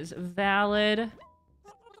is valid.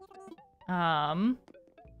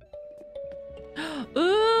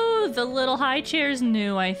 Ooh, the little high chair's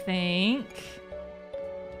new, I think.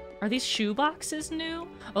 Are these shoe boxes new?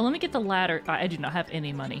 Oh, let me get the ladder. I do not have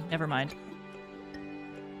any money. Never mind.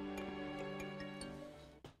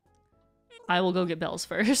 I will go get bells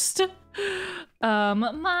first.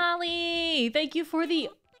 Molly, thank you for the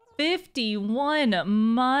 51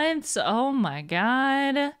 months. Oh my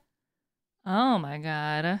god. Oh my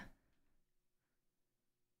god.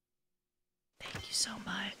 Thank you so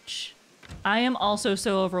much. I am also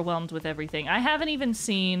so overwhelmed with everything. I haven't even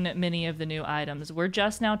seen many of the new items. We're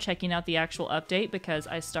just now checking out the actual update because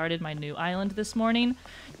I started my new island this morning.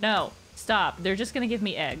 No, stop. They're just gonna give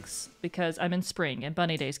me eggs because I'm in spring and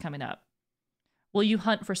Bunny Day's coming up. Will you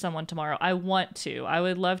hunt for someone tomorrow? I want to. I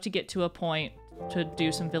would love to get to a point to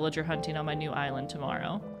do some villager hunting on my new island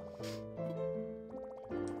tomorrow.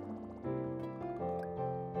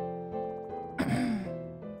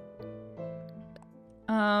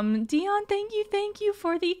 Dion, thank you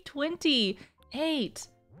for the 28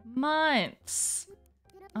 months.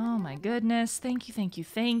 Oh my goodness. Thank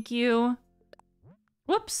you.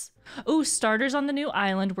 Whoops. Ooh, starters on the new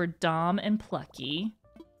island were Dom and Plucky.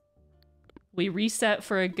 We reset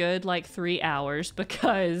for a good, like, 3 hours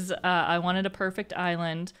because I wanted a perfect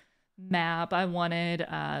island map. I wanted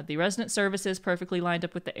the resident services perfectly lined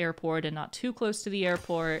up with the airport and not too close to the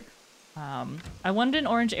airport. I wanted an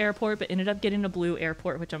orange airport, but ended up getting a blue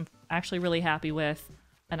airport, which I'm actually really happy with.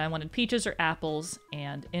 And I wanted peaches or apples,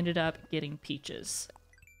 and ended up getting peaches.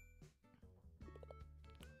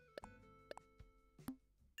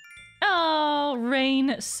 Oh,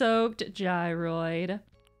 rain-soaked gyroid.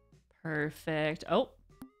 Perfect. Oh.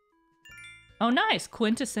 Oh, nice.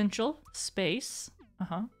 Quintessential space.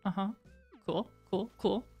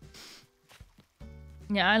 Cool.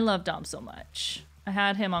 Yeah, I love Dom so much. I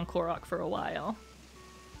had him on Korok for a while.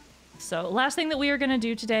 So, last thing that we are going to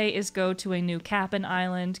do today is go to a new Cap'n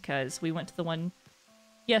Island, because we went to the one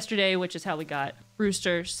yesterday, which is how we got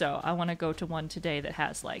Rooster, so I want to go to one today that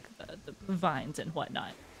has, like, the vines and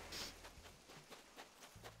whatnot.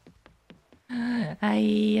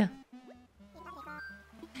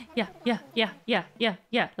 Yeah,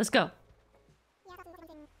 let's go.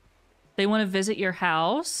 They want to visit your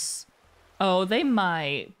house? Oh, they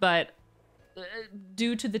might, but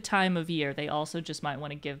due to the time of year, they also just might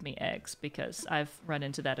want to give me eggs because I've run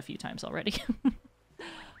into that a few times already.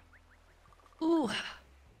 Ooh.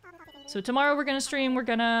 So tomorrow we're gonna stream,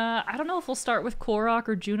 I don't know if we'll start with Korok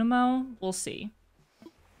or Junimo. We'll see.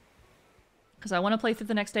 Because I want to play through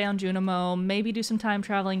the next day on Junimo, maybe do some time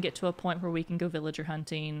traveling, get to a point where we can go villager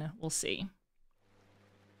hunting. We'll see.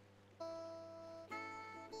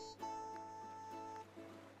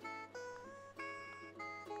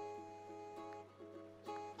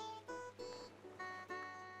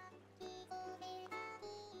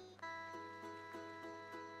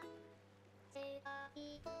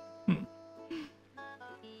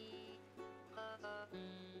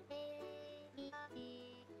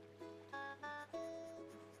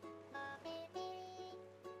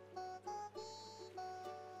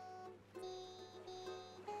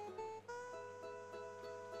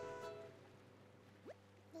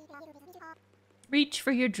 Reach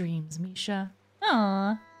for your dreams, Misha.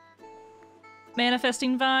 Aww.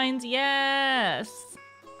 Manifesting vines, yes!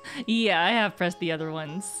 Yeah, I have pressed the other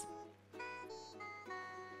ones.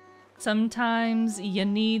 Sometimes you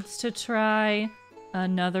needs to try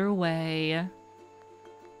another way.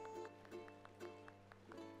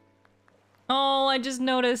 Oh, I just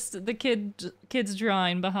noticed the kid's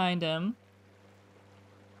drawing behind him.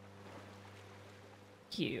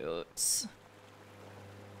 Cute.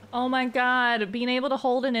 Oh my god, being able to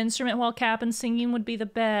hold an instrument while Cap'n singing would be the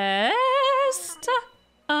best.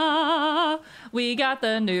 We got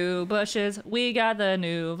the new bushes, we got the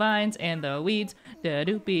new vines and the weeds. Da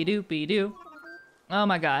doopy doopy doo. Oh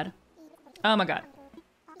my god. Oh my god.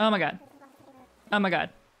 Oh my god. Oh my god.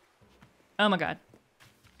 Oh my god.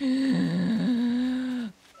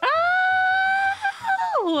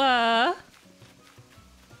 Ow!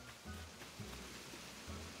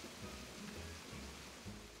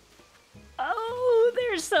 Oh,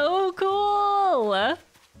 they're so cool!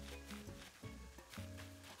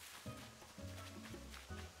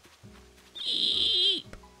 Yeep.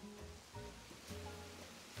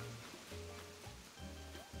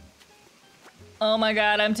 Oh my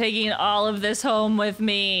god, I'm taking all of this home with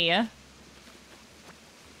me.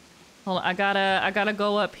 Hold on, I gotta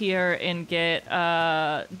go up here and get,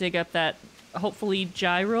 dig up that, hopefully,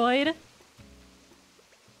 gyroid.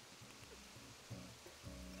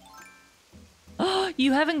 Oh,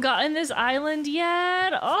 you haven't gotten this island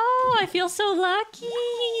yet? Oh, I feel so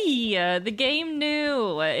lucky. The game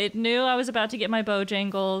knew. It knew I was about to get my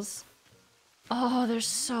Bojangles. Oh, they're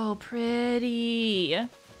so pretty.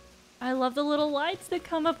 I love the little lights that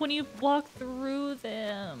come up when you walk through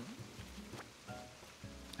them.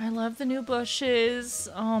 I love the new bushes.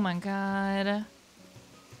 Oh my god.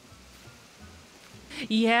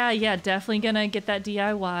 Yeah, definitely gonna get that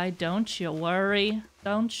DIY. Don't you worry.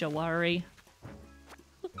 Don't you worry.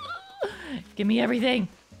 Give me everything.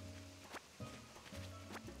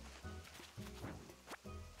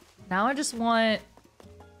 Now I just want...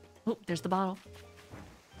 Oh, there's the bottle.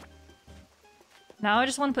 Now I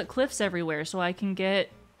just want to put cliffs everywhere so I can get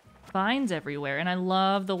vines everywhere. And I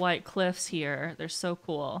love the white cliffs here. They're so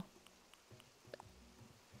cool.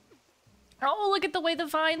 Oh, look at the way the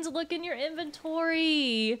vines look in your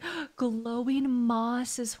inventory. Glowing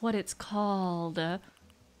moss is what it's called.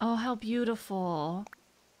 Oh, how beautiful.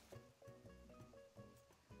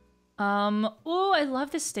 Oh, I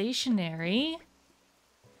love the stationery.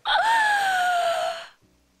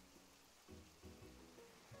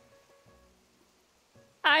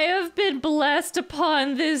 I have been blessed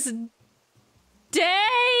upon this day.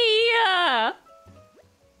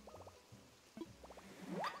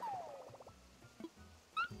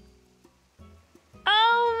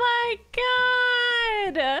 Oh my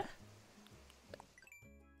god!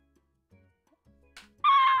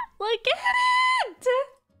 Look at it!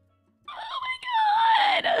 Oh my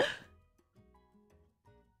god!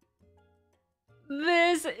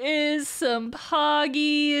 This is some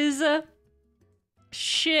poggies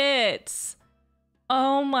shit.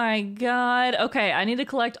 Oh my god. Okay, I need to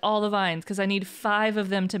collect all the vines because I need 5 of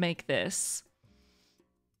them to make this.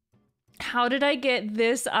 How did I get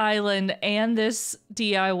this island and this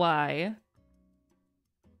DIY?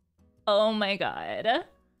 Oh my god.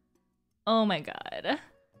 Oh my god.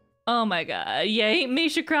 Oh my god. You ain't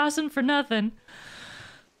Misha crossing for nothing.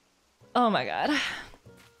 Oh my god.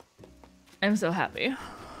 I'm so happy.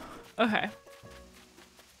 Okay.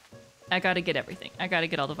 I gotta get everything. I gotta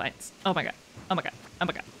get all the vines. Oh my god. Oh my god. Oh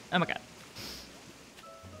my god. Oh my god.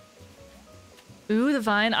 Ooh, the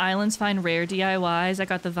Vine Islands find rare DIYs. I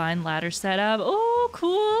got the Vine ladder set up. Oh,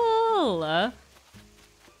 cool!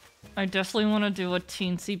 I definitely want to do a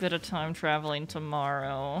teensy bit of time traveling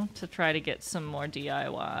tomorrow to try to get some more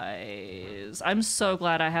DIYs. I'm so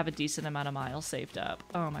glad I have a decent amount of miles saved up.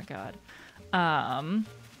 Oh my god.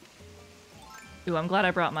 Ooh, I'm glad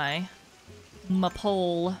I brought my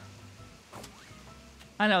pole.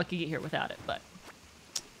 I know I could get here without it, but...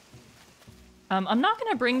 I'm not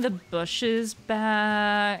gonna bring the bushes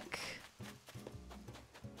back.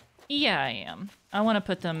 Yeah, I am. I want to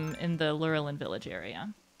put them in the Lurelin village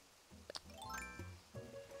area.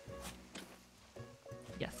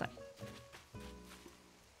 Yes,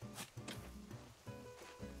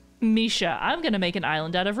 Misha, I'm gonna make an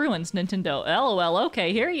island out of ruins, Nintendo. LOL,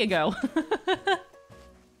 okay, here you go.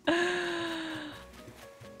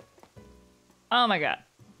 Oh my god.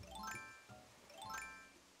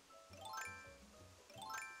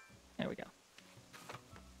 There we go.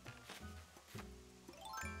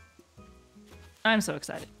 I'm so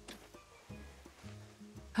excited.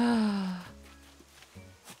 Okay,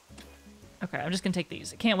 I'm just gonna take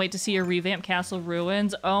these. I can't wait to see your revamped castle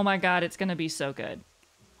ruins. Oh my god, it's gonna be so good.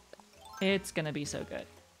 It's gonna be so good.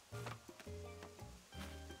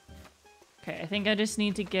 Okay, I think I just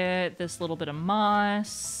need to get this little bit of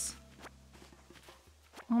moss.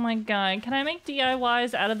 Oh my god, can I make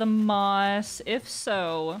DIYs out of the moss? If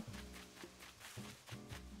so...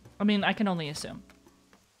 I mean, I can only assume.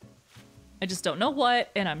 I just don't know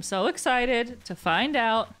what, and I'm so excited to find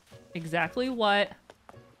out exactly what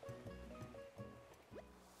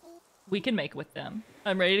we can make with them.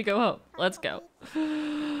 I'm ready to go home. Let's go.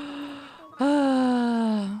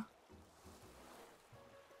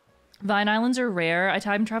 Vine Islands are rare. I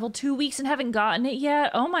time traveled 2 weeks and haven't gotten it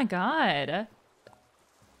yet. Oh my god.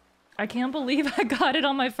 I can't believe I got it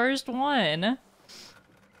on my first one.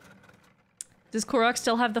 Does Korok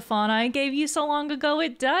still have the fauna I gave you so long ago?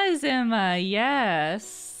 It does, Emma.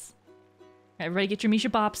 Yes. Everybody get your Misha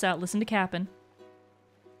Bops out. Listen to Cap'n.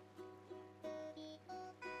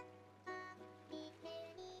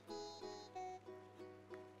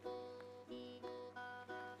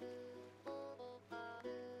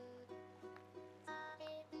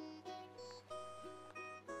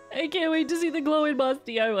 I can't wait to see the glowing moss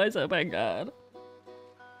DIYs. Oh my god.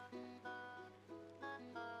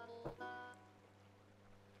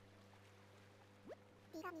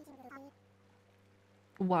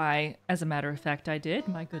 Why, as a matter of fact, I did,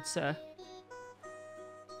 my good sir.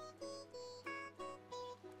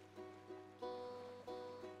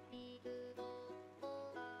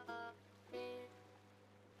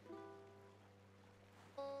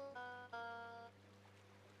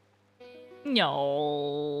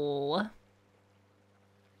 No.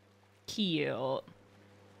 Cute.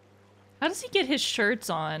 How does he get his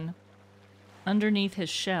shirts on underneath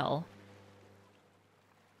his shell?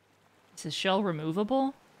 Is his shell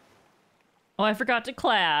removable? Oh, I forgot to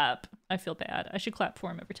clap. I feel bad. I should clap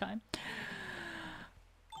for him every time.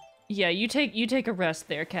 Yeah, you take a rest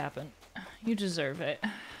there, Cap'n. You deserve it.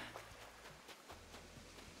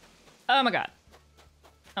 Oh my god.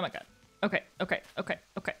 Oh Oh my god. Okay, okay, okay,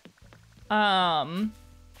 okay. I'm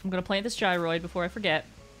gonna plant this gyroid before I forget.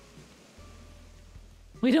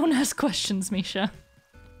 We don't ask questions, Misha.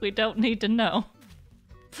 We don't need to know.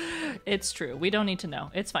 It's true. We don't need to know.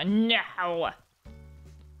 It's fine. No!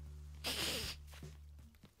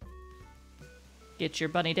 Get your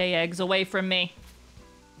bunny day eggs away from me.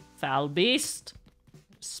 Foul beast.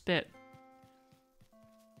 Spit.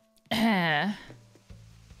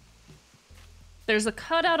 There's a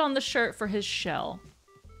cutout on the shirt for his shell.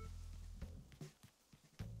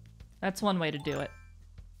 That's one way to do it.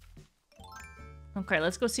 Okay,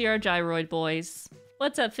 let's go see our gyroid boys.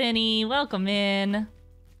 What's up, Finny? Welcome in.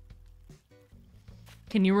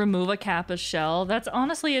 Can you remove a Kappa's shell? That's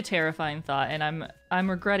honestly a terrifying thought, and I'm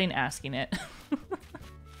regretting asking it.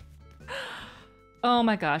 Oh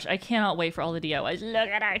my gosh, I cannot wait for all the DIYs. Look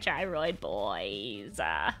at our gyroid boys.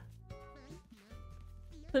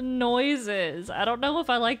 The noises. I don't know if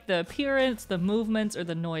I like the appearance, the movements, or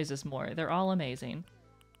the noises more. They're all amazing.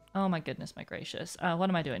 Oh my goodness, my gracious. What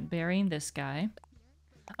am I doing? Burying this guy.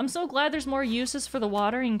 I'm so glad there's more uses for the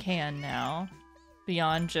watering can now.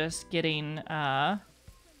 Beyond just getting,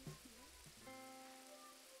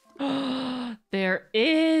 there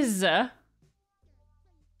is! I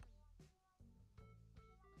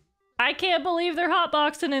can't believe they're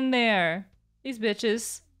hotboxing in there! These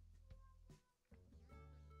bitches.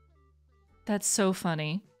 That's so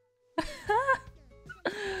funny.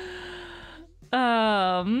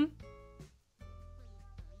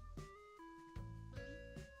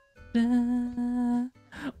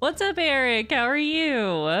 What's up, Eric? How are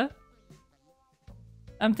you?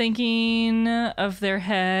 I'm thinking of their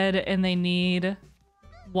head and they need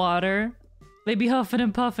water. They be huffing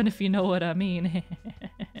and puffing, if you know what I mean.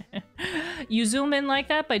 You zoom in like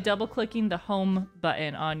that by double-clicking the home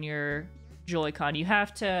button on your Joy-Con. You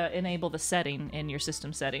have to enable the setting in your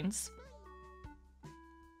system settings.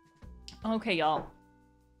 Okay, y'all.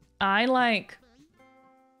 I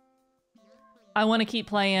want to keep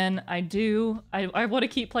playing. I want to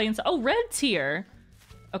keep playing. Oh, Red's here.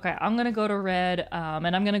 Okay, I'm gonna go to Red,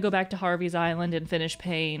 and I'm gonna go back to Harvey's Island and finish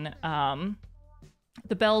paying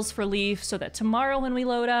the bells for Leaf, so that tomorrow when we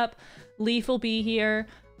load up, Leaf will be here.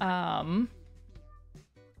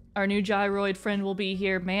 Our new gyroid friend will be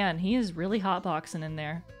here. Man, he is really hotboxing in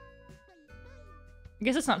there. I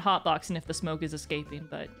guess it's not hotboxing if the smoke is escaping,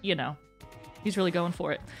 but you know, he's really going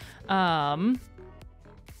for it. Eric,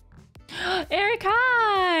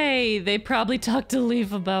 hi! They probably talked to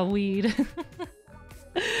Leaf about weed.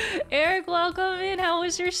 Eric, welcome in. How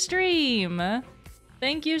was your stream?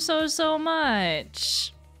 Thank you so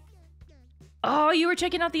much. Oh, you were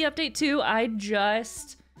checking out the update too? I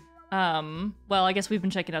just, well, I guess we've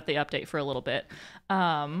been checking out the update for a little bit.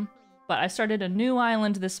 But I started a new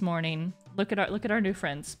island this morning. Look at our new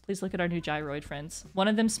friends. Please look at our new gyroid friends. One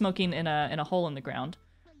of them smoking in a hole in the ground.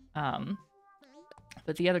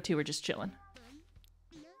 But the other two are just chilling.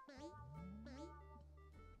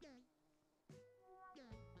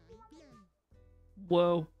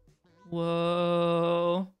 Whoa.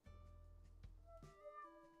 Whoa.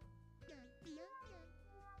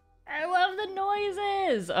 I love the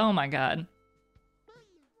noises! Oh my god.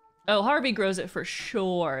 Oh, Harvey grows it for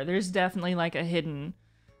sure. There's definitely like a hidden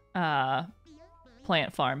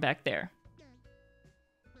plant farm back there.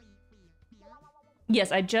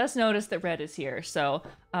 Yes, I just noticed that Red is here, so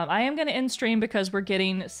I am gonna end stream because we're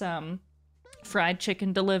getting some fried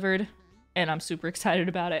chicken delivered, and I'm super excited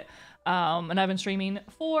about it. And I've been streaming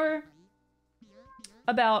for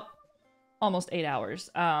about almost 8 hours.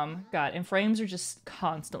 God, and frames are just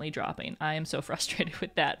constantly dropping. I am so frustrated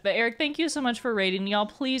with that. But Eric, thank you so much for rating. Y'all,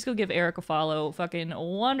 please go give Eric a follow. Fucking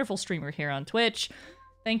wonderful streamer here on Twitch.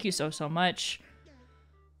 Thank you so much.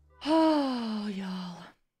 Oh, y'all.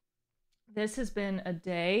 This has been a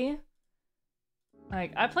day.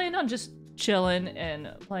 Like, I planned on just chilling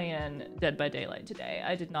and playing Dead by Daylight today.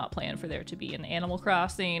 I did not plan for there to be an Animal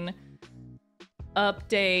Crossing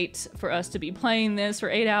update, for us to be playing this for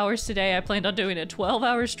 8 hours today. I planned on doing a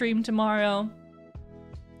 12-hour stream tomorrow.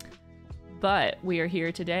 But we are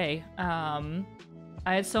here today. I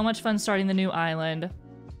had so much fun starting the new island.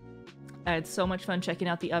 I had so much fun checking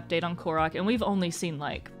out the update on Korok, and we've only seen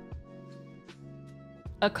like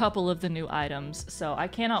a couple of the new items, so I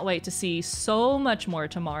cannot wait to see so much more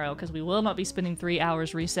tomorrow, because we will not be spending 3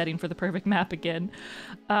 hours resetting for the perfect map again.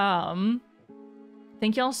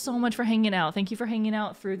 Thank y'all so much for hanging out. Thank you for hanging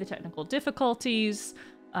out through the technical difficulties,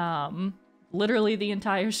 literally the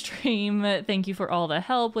entire stream. Thank you for all the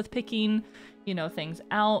help with picking you know, things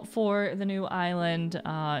out for the new island.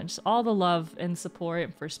 Just all the love and support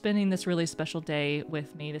and for spending this really special day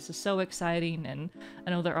with me. This is so exciting, and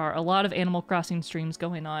I know there are a lot of Animal Crossing streams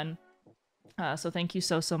going on. So thank you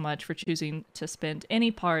so much for choosing to spend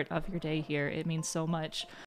any part of your day here. It means so much.